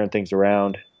able to turn things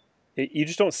around. You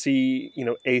just don't see,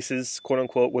 aces, quote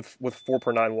unquote, with 4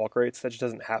 per 9 walk rates. That just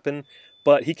doesn't happen.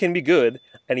 But he can be good,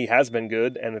 and he has been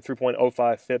good, and the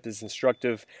 3.05 FIP is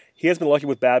instructive. He has been lucky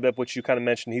with BABIP, which you kind of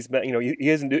mentioned. He's been, he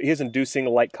is inducing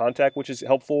light contact, which is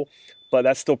helpful, but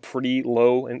that's still pretty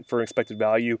low for expected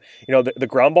value. The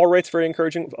ground ball rate's very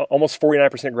encouraging, almost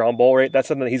 49% ground ball rate. That's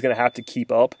something that he's going to have to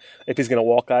keep up if he's going to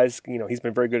walk guys. He's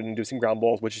been very good at inducing ground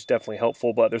balls, which is definitely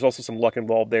helpful, but there's also some luck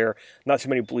involved there. Not too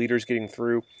many bleeders getting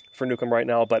through for Newcomb right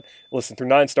now, but listen, through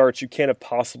 9 starts, you can't have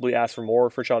possibly asked for more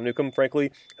for Sean Newcomb,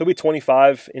 frankly. He'll be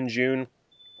 25 in June.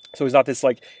 So he's not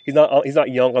he's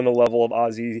not young on the level of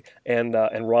Ozzie and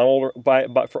Ronald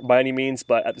by any means,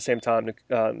 but at the same time,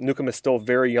 Newcomb is still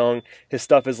very young. His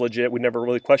stuff is legit. We never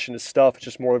really questioned his stuff. It's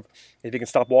just more of if he can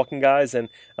stop walking guys, and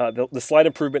the slight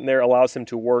improvement there allows him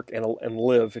to work and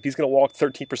live. If he's going to walk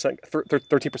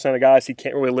 13% of guys, he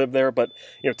can't really live there. But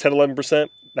 10-11%,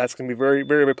 that's going to be very,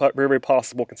 very, very, very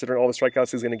possible considering all the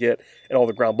strikeouts he's going to get and all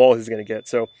the ground balls he's going to get.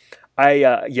 So.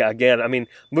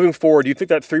 Moving forward, do you think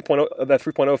that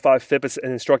 3.05 FIP is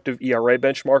an instructive ERA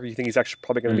benchmark, or do you think he's actually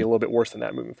probably going to be a little bit worse than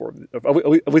that moving forward,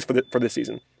 at least for this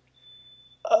season?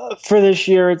 For this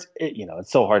year,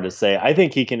 it's so hard to say. I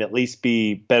think he can at least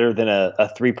be better than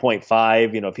a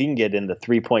 3.5. If he can get in the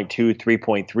 3.2,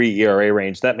 3.3 ERA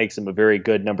range, that makes him a very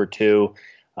good number 2.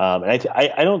 And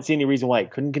I don't see any reason why it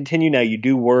couldn't continue. Now, you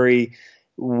do worry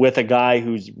with a guy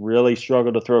who's really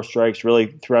struggled to throw strikes really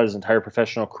throughout his entire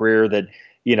professional career that,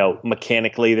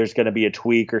 mechanically there's going to be a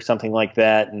tweak or something like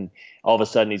that. And all of a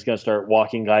sudden he's going to start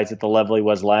walking guys at the level he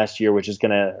was last year, which is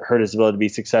going to hurt his ability to be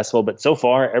successful. But so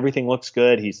far, everything looks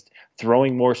good. He's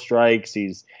throwing more strikes.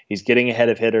 He's getting ahead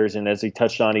of hitters. And as he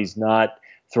touched on, he's not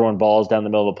throwing balls down the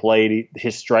middle of the plate.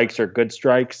 His strikes are good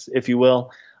strikes, if you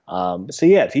will.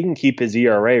 If he can keep his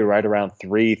ERA right around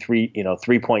 3.2,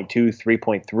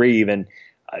 3.3 even,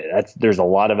 there's a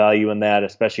lot of value in that,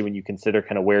 especially when you consider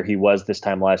kind of where he was this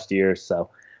time last year. So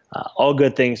all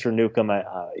good things for Newcomb.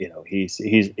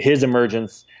 His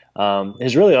emergence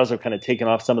has really also kind of taken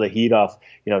off some of the heat off.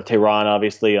 Tehran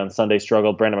obviously on Sunday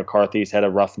struggled. Brandon McCarthy's had a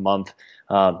rough month.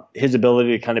 His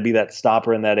ability to kind of be that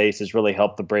stopper and that ace has really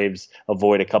helped the Braves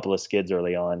avoid a couple of skids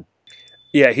early on.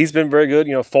 Yeah, he's been very good.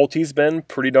 Folty's been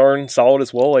pretty darn solid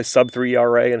as well, a sub-3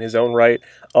 ERA in his own right.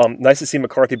 Nice to see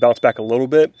McCarthy bounce back a little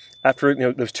bit after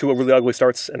those 2 really ugly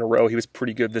starts in a row. He was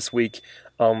pretty good this week.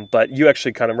 But you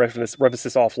actually kind of referenced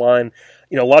this offline.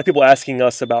 A lot of people asking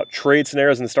us about trade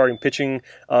scenarios in the starting pitching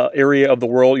area of the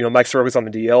world. Mike Soroka's on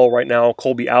the DL right now.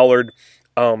 Colby Allard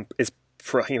is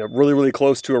really, really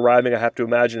close to arriving, I have to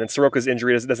imagine. And Soroka's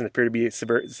injury doesn't appear to be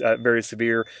very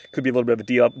severe. Could be a little bit of a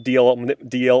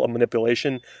DL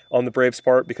manipulation on the Braves'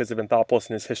 part because of Anthopoulos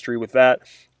and his history with that.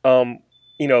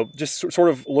 Just sort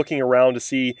of looking around to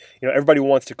see, everybody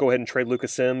wants to go ahead and trade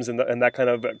Lucas Sims and that kind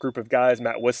of group of guys.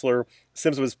 Matt Whistler.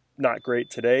 Sims was not great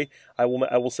today, I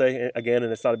will say again,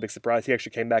 and it's not a big surprise. He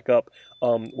actually came back up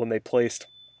when they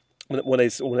parted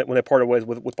ways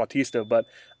with Bautista, but.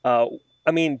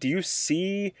 Do you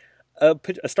see a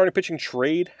starting pitching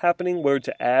trade happening, whether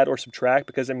to add or subtract?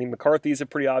 Because, McCarthy's a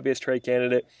pretty obvious trade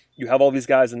candidate. You have all these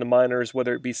guys in the minors,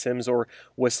 whether it be Sims or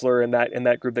Whistler in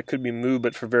that group that could be moved,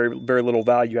 but for very, very little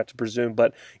value, you have to presume.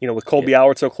 But, with Colby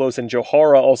Allard so close and Luis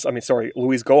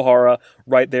Gohara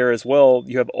right there as well,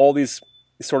 you have all these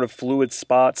sort of fluid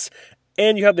spots.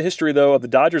 And you have the history, though, of the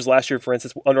Dodgers last year, for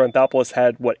instance, under Anthopoulos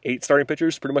had, 8 starting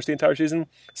pitchers pretty much the entire season?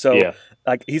 So,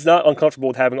 he's not uncomfortable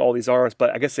with having all these arms, but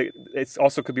I guess it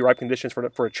also could be ripe conditions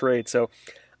for a trade. So,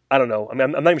 I don't know. I'm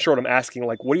not even sure what I'm asking.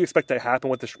 What do you expect to happen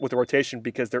with the rotation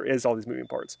because there is all these moving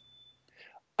parts?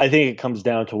 I think it comes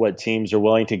down to what teams are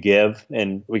willing to give.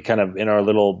 And we kind of, in our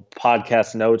little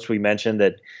podcast notes, we mentioned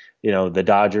that, the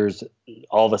Dodgers,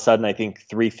 all of a sudden, I think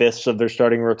 3/5 of their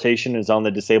starting rotation is on the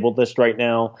disabled list right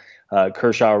now.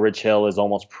 Kershaw, Rich Hill is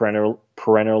almost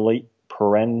perennially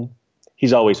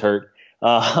he's always hurt.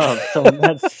 So in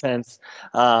that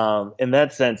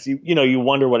sense, you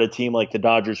wonder what a team like the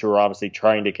Dodgers, who are obviously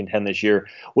trying to contend this year,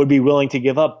 would be willing to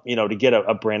give up, to get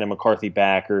a Brandon McCarthy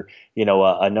back, or,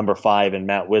 a number 5 in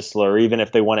Matt Whistler, or even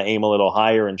if they want to aim a little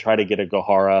higher and try to get a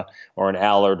Gohara or an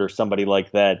Allard or somebody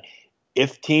like that.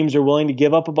 If teams are willing to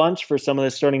give up a bunch for some of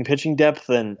the starting pitching depth,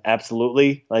 then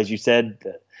absolutely. As you said,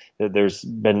 there's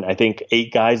been, I think,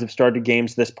 8 guys have started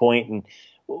games at this point, and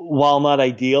while not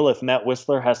ideal, if Matt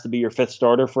Whistler has to be your 5th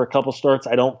starter for a couple starts,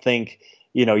 I don't think,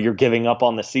 you're giving up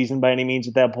on the season by any means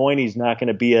at that point. He's not going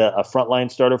to be a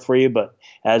frontline starter for you, but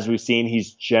as we've seen,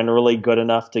 he's generally good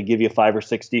enough to give you 5 or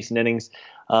 6 decent innings.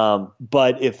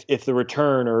 But if the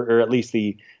return, or at least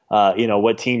the,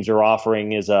 what teams are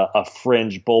offering is a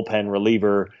fringe bullpen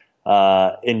reliever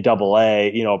in Double-A,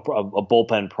 a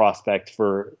bullpen prospect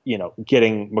for,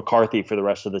 getting McCarthy for the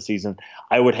rest of the season,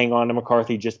 I would hang on to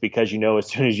McCarthy, just because, as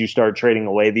soon as you start trading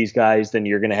away these guys, then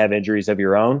you're going to have injuries of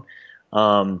your own.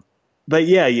 But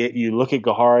yeah, you look at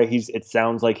Gohara, it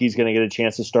sounds like he's going to get a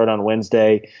chance to start on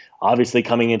Wednesday. Obviously,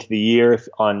 coming into the year,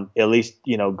 on at least,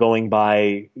 going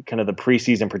by kind of the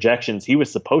preseason projections, he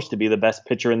was supposed to be the best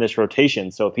pitcher in this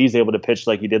rotation. So if he's able to pitch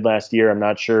like he did last year, I'm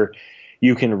not sure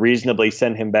you can reasonably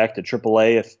send him back to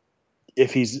AAA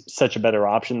if he's such a better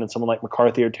option than someone like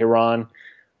McCarthy or Tehran.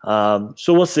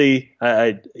 So we'll see.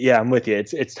 I'm with you.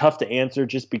 It's tough to answer,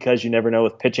 just because you never know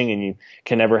with pitching, and you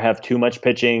can never have too much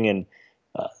pitching. And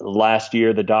last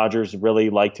year, the Dodgers really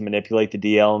like to manipulate the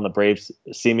DL, and the Braves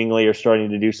seemingly are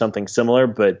starting to do something similar.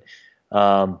 But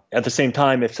at the same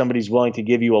time, if somebody's willing to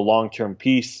give you a long-term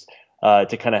piece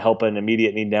to kind of help an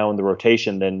immediate need now in the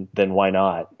rotation, then why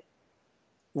not?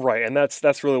 Right, and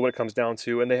that's really what it comes down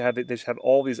to. And they just have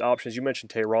all these options. You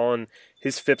mentioned Tehran;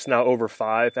 his FIP's now over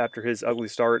 5 after his ugly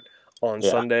start on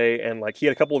Sunday, and he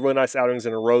had a couple of really nice outings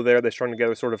in a row there. They strung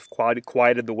together, sort of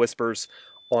quieted the whispers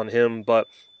on him, but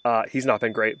he's not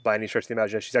been great by any stretch of the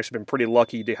imagination. He's actually been pretty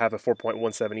lucky to have a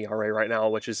 4.17 ERA right now,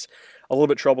 which is a little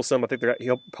bit troublesome. I think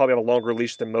he'll probably have a longer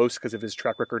leash than most because of his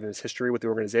track record and his history with the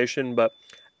organization, but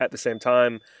at the same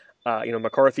time,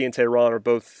 McCarthy and Tehran are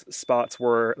both spots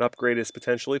where an upgrade is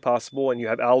potentially possible, and you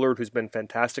have Allard, who's been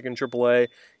fantastic in AAA.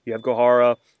 You have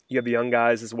Gohara. You have the young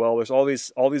guys as well. There's all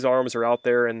these arms are out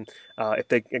there, and if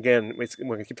they, again, we're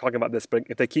going to keep talking about this, but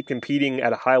if they keep competing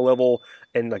at a high level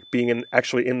and being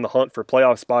actually in the hunt for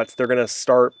playoff spots, they're going to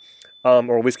start.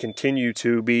 Or at least continue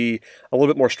to be a little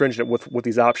bit more stringent with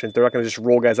these options. They're not going to just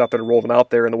roll guys out there and roll them out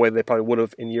there in the way they probably would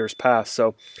have in years past.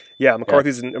 So, yeah,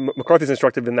 McCarthy's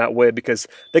instructive in that way, because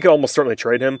they could almost certainly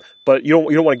trade him, but you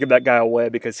don't want to give that guy away,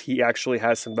 because he actually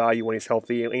has some value when he's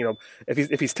healthy.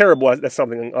 If he's terrible, that's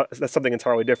something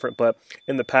entirely different. But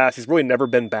in the past, he's really never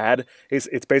been bad.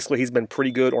 It's basically he's been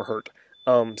pretty good or hurt.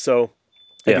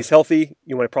 If he's healthy,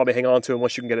 you want to probably hang on to him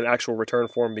once you can get an actual return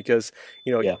for him, because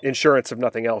insurance, if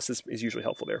nothing else, is usually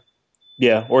helpful there.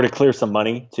 Yeah, or to clear some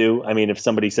money too. I mean, if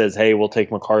somebody says, "Hey, we'll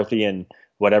take McCarthy, and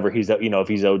whatever he's if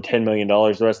he's owed $10 million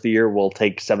the rest of the year, we'll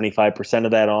take 75%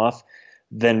 of that off,"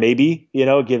 then maybe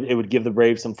it would give the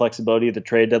Braves some flexibility at the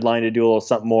trade deadline to do a little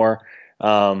something more.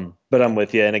 But I'm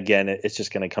with you, and again, it's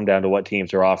just going to come down to what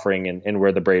teams are offering and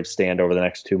where the Braves stand over the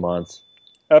next 2 months.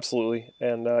 Absolutely,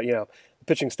 and the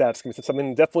pitching staff's going to be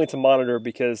something definitely to monitor,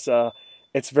 because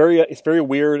it's very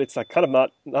weird. It's kind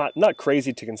of not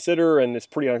crazy to consider, and it's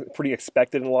pretty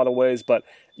expected in a lot of ways. But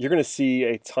you're going to see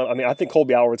a ton. I mean, I think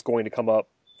Colby Allard's going to come up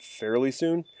fairly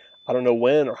soon. I don't know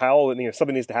when or how.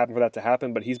 Something needs to happen for that to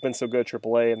happen. But he's been so good at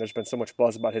AAA, and there's been so much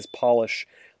buzz about his polish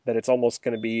that it's almost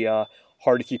going to be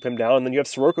hard to keep him down. And then you have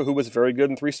Soroka, who was very good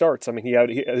in 3 starts. I mean,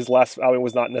 his last outing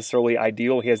was not necessarily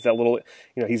ideal. He has that little,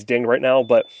 he's dinged right now.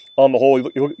 But on the whole,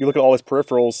 you look at all his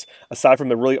peripherals, aside from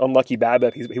the really unlucky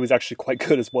BABIP, he was actually quite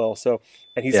good as well. So,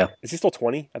 and is he still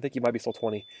 20? I think he might be still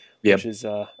 20, which is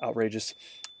outrageous.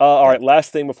 All right,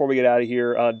 last thing before we get out of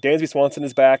here, Dansby Swanson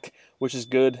is back, which is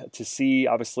good to see.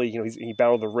 Obviously, he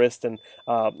battled the wrist, and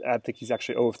I think he's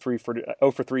actually 0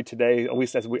 for 3 today, at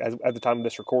least as at the time of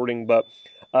this recording. But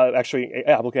I'm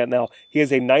looking at it now. He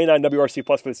has a 99 WRC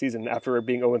plus for the season after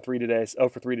being 0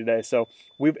 for 3 today. So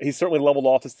he's certainly leveled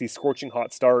off this scorching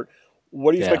hot start.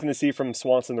 What are you expecting to see from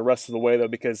Swanson the rest of the way, though?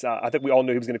 Because I think we all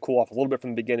knew he was going to cool off a little bit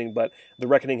from the beginning, but the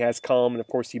reckoning has come, and of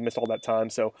course he missed all that time.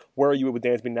 So where are you with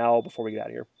Dansby now before we get out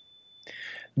of here?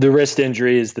 The wrist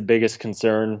injury is the biggest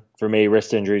concern for me.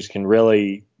 Wrist injuries can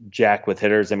really jack with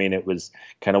hitters. I mean, it was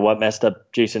kind of what messed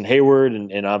up Jason Hayward,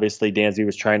 and obviously Dansby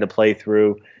was trying to play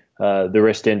through the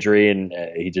wrist injury, and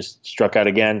he just struck out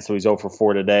again, so he's 0 for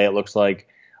 4 today, it looks like.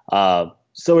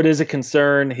 So it is a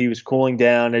concern. He was cooling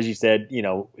down, as you said.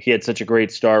 He had such a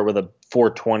great start with a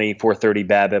 420, 430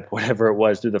 BABIP, whatever it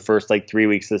was, through the first 3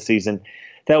 weeks of the season.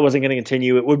 That wasn't going to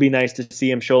continue. It would be nice to see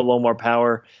him show a little more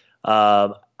power.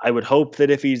 I would hope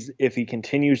that if he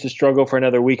continues to struggle for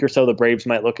another week or so, the Braves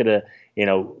might look at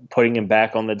putting him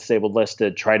back on the disabled list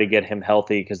to try to get him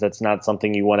healthy, because that's not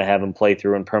something you want to have him play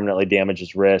through and permanently damage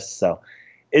his wrists. So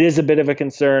it is a bit of a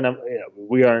concern.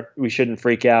 We shouldn't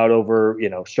freak out over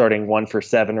starting 1 for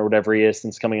 7 or whatever he is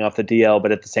since coming off the DL,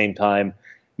 but at the same time,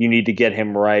 you need to get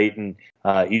him right, and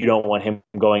you don't want him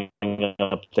going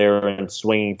up there and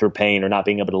swinging through pain or not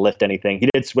being able to lift anything. He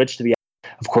did switch to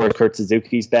of course, Kurt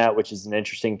Suzuki's bat, which is an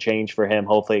interesting change for him.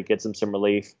 Hopefully it gets him some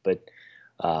relief. But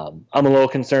I'm a little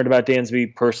concerned about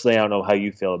Dansby. Personally, I don't know how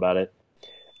you feel about it.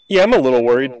 Yeah, I'm a little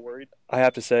worried, I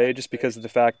have to say, just because of the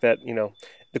fact that,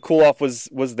 the cool-off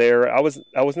was there. I was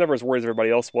never as worried as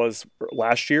everybody else was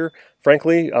last year,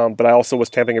 frankly, but I also was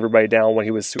tamping everybody down when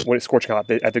it scorching hot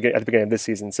at the beginning of this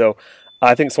season. So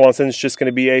I think Swanson's just going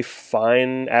to be a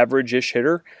fine, average-ish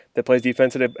hitter that plays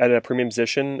defense at a premium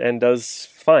position and does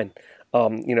fine.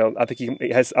 I think he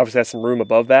obviously has some room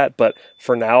above that, but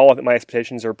for now, I think my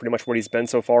expectations are pretty much what he's been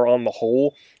so far on the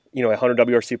whole. A 100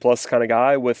 WRC plus kind of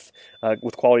guy with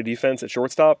quality defense at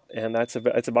shortstop, and it's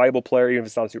a valuable player, even if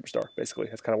it's not a superstar. Basically,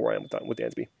 that's kind of where I am with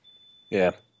Dansby.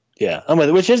 Yeah,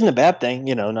 which isn't a bad thing.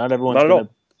 Not everyone's going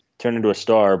to turn into a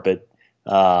star, but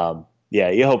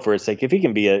you hope for his sake if he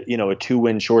can be a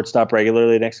 2-win shortstop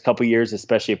regularly the next couple of years,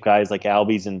 especially if guys like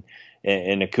Albies and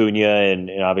Acuna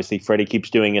and obviously Freddie keeps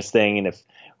doing his thing, and if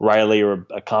Riley or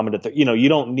a comment you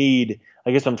don't need. I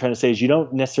guess what I'm trying to say is you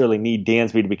don't necessarily need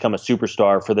Dansby to become a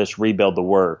superstar for this rebuild to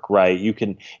work, right? You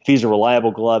can, if he's a reliable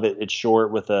glove at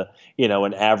short with an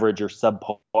average or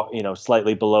subpar,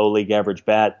 slightly below league average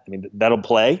bat. I mean, that'll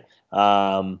play.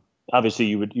 Obviously,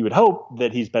 you would hope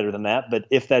that he's better than that, but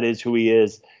if that is who he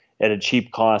is at a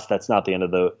cheap cost, that's not the end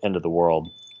of the world.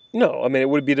 No, I mean, it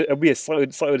would be a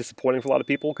slightly disappointing for a lot of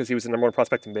people because he was the number one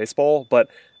prospect in baseball. But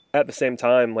at the same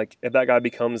time, if that guy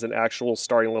becomes an actual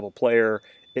starting level player,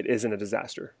 it isn't a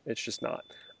disaster. It's just not.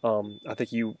 I think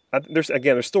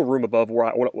there's still room above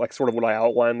what I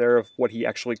outlined there of what he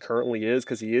actually currently is,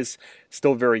 because he is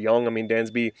still very young. I mean,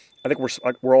 Dansby, I think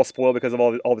we're all spoiled because of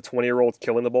all the 20-year-olds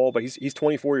killing the ball, but he's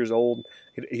 24 years old,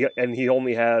 and he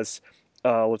only has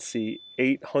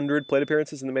 800 plate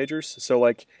appearances in the majors. So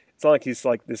it's not like he's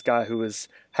this guy who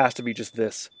has to be just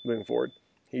this moving forward.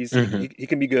 He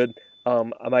can be good.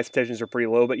 My expectations are pretty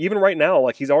low, but even right now,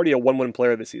 he's already a 1-win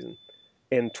player this season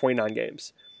in 29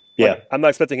 games. Yeah, I'm not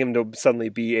expecting him to suddenly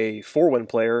be a 4-win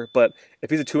player, but if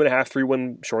he's a 2.5,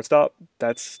 3-win shortstop,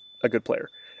 that's a good player.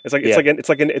 It's like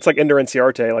Ender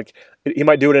Inciarte. He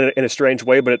might do it in a strange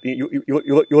way, but you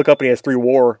look up and he has 3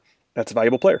 WAR. That's a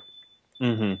valuable player.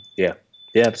 Mm-hmm. Yeah,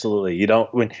 absolutely. You don't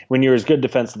when you're as good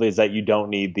defensively as that, you don't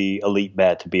need the elite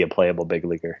bat to be a playable big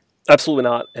leaguer. Absolutely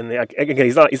not. And again,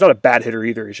 he's not a bad hitter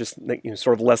either. He's just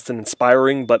sort of less than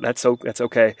inspiring, but that's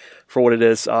okay for what it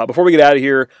is. Before we get out of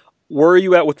here, where are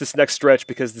you at with this next stretch?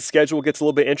 Because the schedule gets a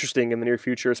little bit interesting in the near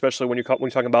future, especially when you're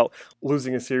talking about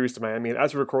losing a series to Miami. And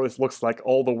as we record this, looks like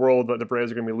all the world that the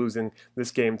Braves are going to be losing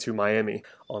this game to Miami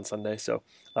on Sunday. So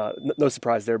no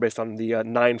surprise there based on the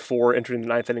 9-4 entering the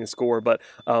 9th inning score. But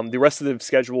the rest of the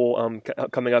schedule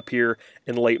coming up here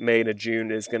in late May and June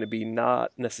is going to be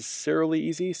not necessarily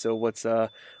easy. So let's go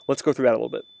through that a little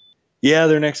bit. Yeah,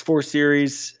 their next 4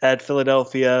 series at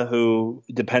Philadelphia, who,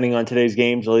 depending on today's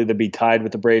games, will either be tied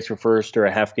with the Braves for first or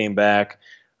a half game back.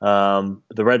 The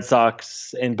Red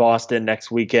Sox in Boston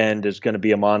next weekend is going to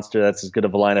be a monster. That's as good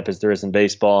of a lineup as there is in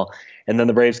baseball. And then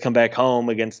the Braves come back home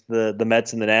against the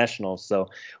Mets and the Nationals. So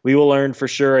we will learn for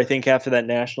sure. I think after that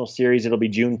National Series, it'll be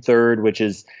June 3rd, which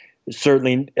is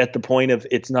certainly at the point of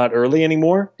it's not early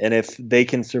anymore. And if they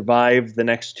can survive the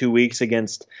next 2 weeks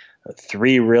against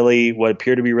 3 really what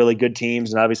appear to be really good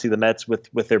teams, and obviously the Mets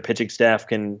with their pitching staff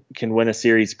can win a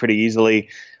series pretty easily.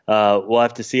 We'll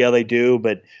have to see how they do,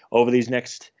 but over these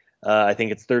next I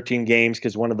think it's 13 games,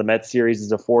 because one of the Mets series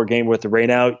is a 4-game worth of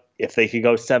rain out. If they could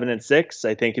go 7-6,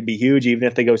 I think it'd be huge. Even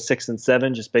if they go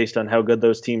 6-7, just based on how good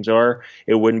those teams are,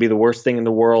 it wouldn't be the worst thing in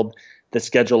the world. The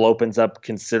schedule opens up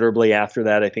considerably after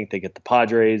that. I think they get the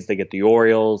Padres, they get the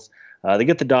Orioles. They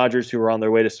get the Dodgers, who are on their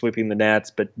way to sweeping the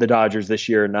Nats, but the Dodgers this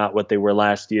year are not what they were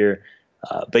last year.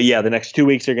 But yeah, the next 2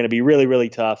 weeks are going to be really, really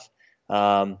tough,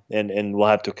 and we'll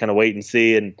have to kind of wait and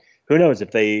see. And who knows if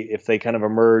they kind of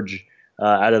emerge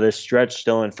out of this stretch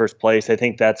still in first place. I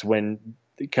think that's when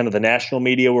kind of the national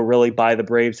media will really buy the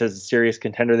Braves as a serious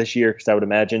contender this year, because I would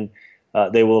imagine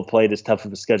they will have played as tough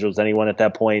of a schedule as anyone at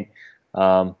that point.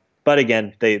 But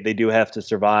again, they do have to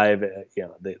survive.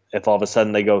 If all of a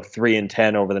sudden they go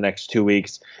 3-10 over the next 2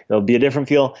 weeks, it'll be a different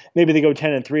feel. Maybe they go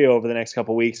 10-3 over the next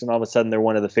couple of weeks, and all of a sudden they're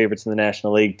one of the favorites in the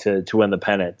National League to win the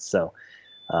pennant. So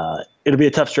it'll be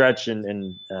a tough stretch,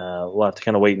 and we'll have to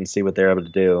kind of wait and see what they're able to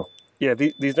do. Yeah,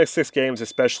 these next 6 games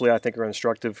especially, I think, are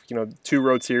instructive. 2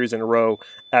 road series in a row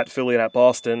at Philly and at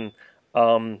Boston.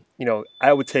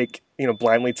 I would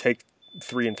blindly take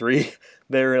 3-3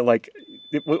 there.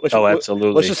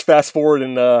 Absolutely. Let's just fast forward,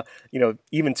 and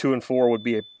even 2-4 would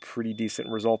be a pretty decent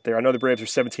result there. I know the Braves are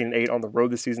 17-8 on the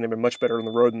road this season. They've been much better on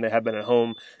the road than they have been at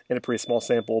home in a pretty small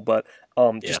sample. But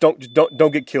just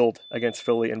don't get killed against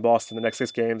Philly and Boston the next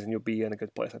 6 games, and you'll be in a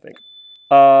good place, I think.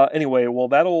 Anyway, well,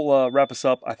 that'll wrap us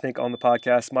up, I think, on the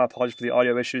podcast. My apologies for the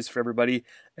audio issues for everybody.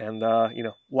 And,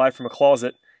 live from a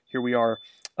closet, here we are.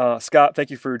 Scott, thank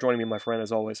you for joining me, my friend,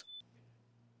 as always.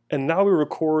 And now we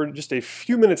record just a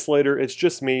few minutes later. It's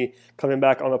just me coming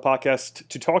back on the podcast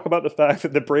to talk about the fact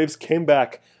that the Braves came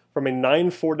back from a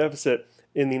 9-4 deficit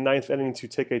in the 9th inning to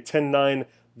take a 10-9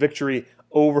 victory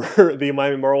over the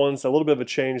Miami Marlins. A little bit of a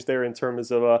change there in terms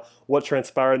of what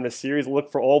transpired in this series. Look,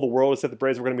 for all the world, it said the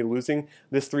Braves were going to be losing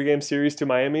this 3-game series to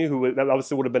Miami, who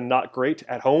obviously would have been not great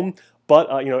at home. But,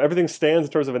 everything stands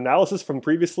in terms of analysis from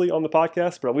previously on the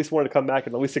podcast, but at least wanted to come back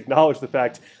and at least acknowledge the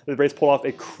fact that the Braves pulled off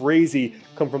a crazy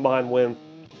come-from-behind win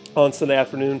on Sunday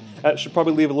afternoon. That should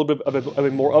probably leave a little bit of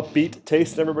a more upbeat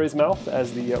taste in everybody's mouth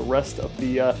as the rest of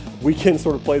the weekend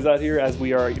sort of plays out here, as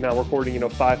we are now recording,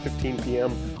 5:15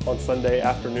 p.m. on Sunday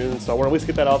afternoon. So I want to at least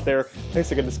get that out there.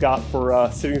 Thanks again to Scott for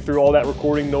sitting through all that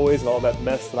recording noise and all that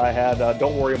mess that I had.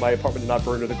 Don't worry, my apartment did not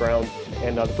burn to the ground.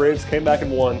 And the Braves came back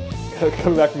and won,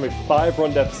 coming back from a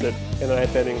 5-run deficit in the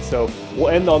 9th inning. So we'll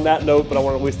end on that note, but I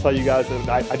want to at least tell you guys that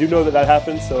I do know that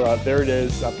happened. So there it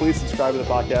is. Please subscribe to the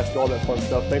podcast, do all that fun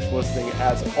stuff. Thanks for listening,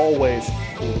 as always,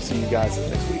 and we'll see you guys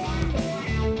next week.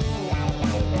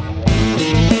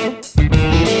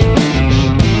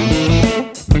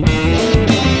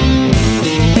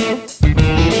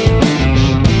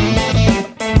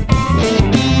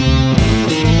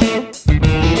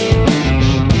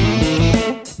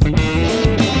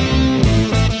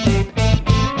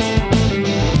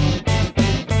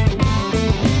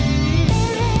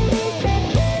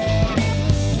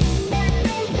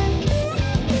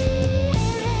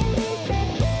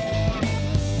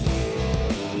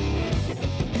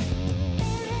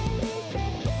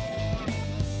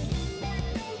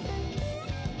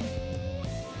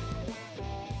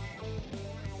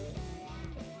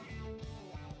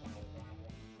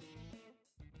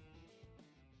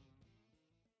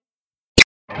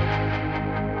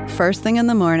 First thing in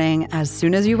the morning, as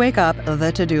soon as you wake up,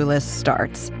 the to-do list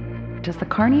starts. Does the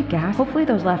car need gas? Hopefully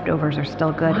those leftovers are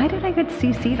still good. Why did I get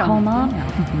CC'd on Call Mom?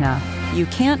 No. You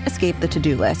can't escape the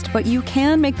to-do list, but you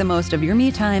can make the most of your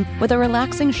me time with a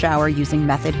relaxing shower using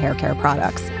Method hair care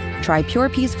products. Try Pure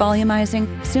Peace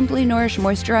Volumizing, Simply Nourish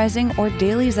Moisturizing, or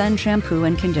Daily Zen Shampoo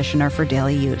and Conditioner for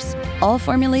daily use. All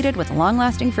formulated with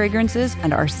long-lasting fragrances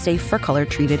and are safe for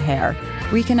color-treated hair.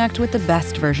 Reconnect with the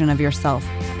best version of yourself.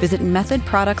 Visit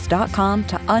methodproducts.com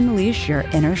to unleash your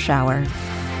inner shower.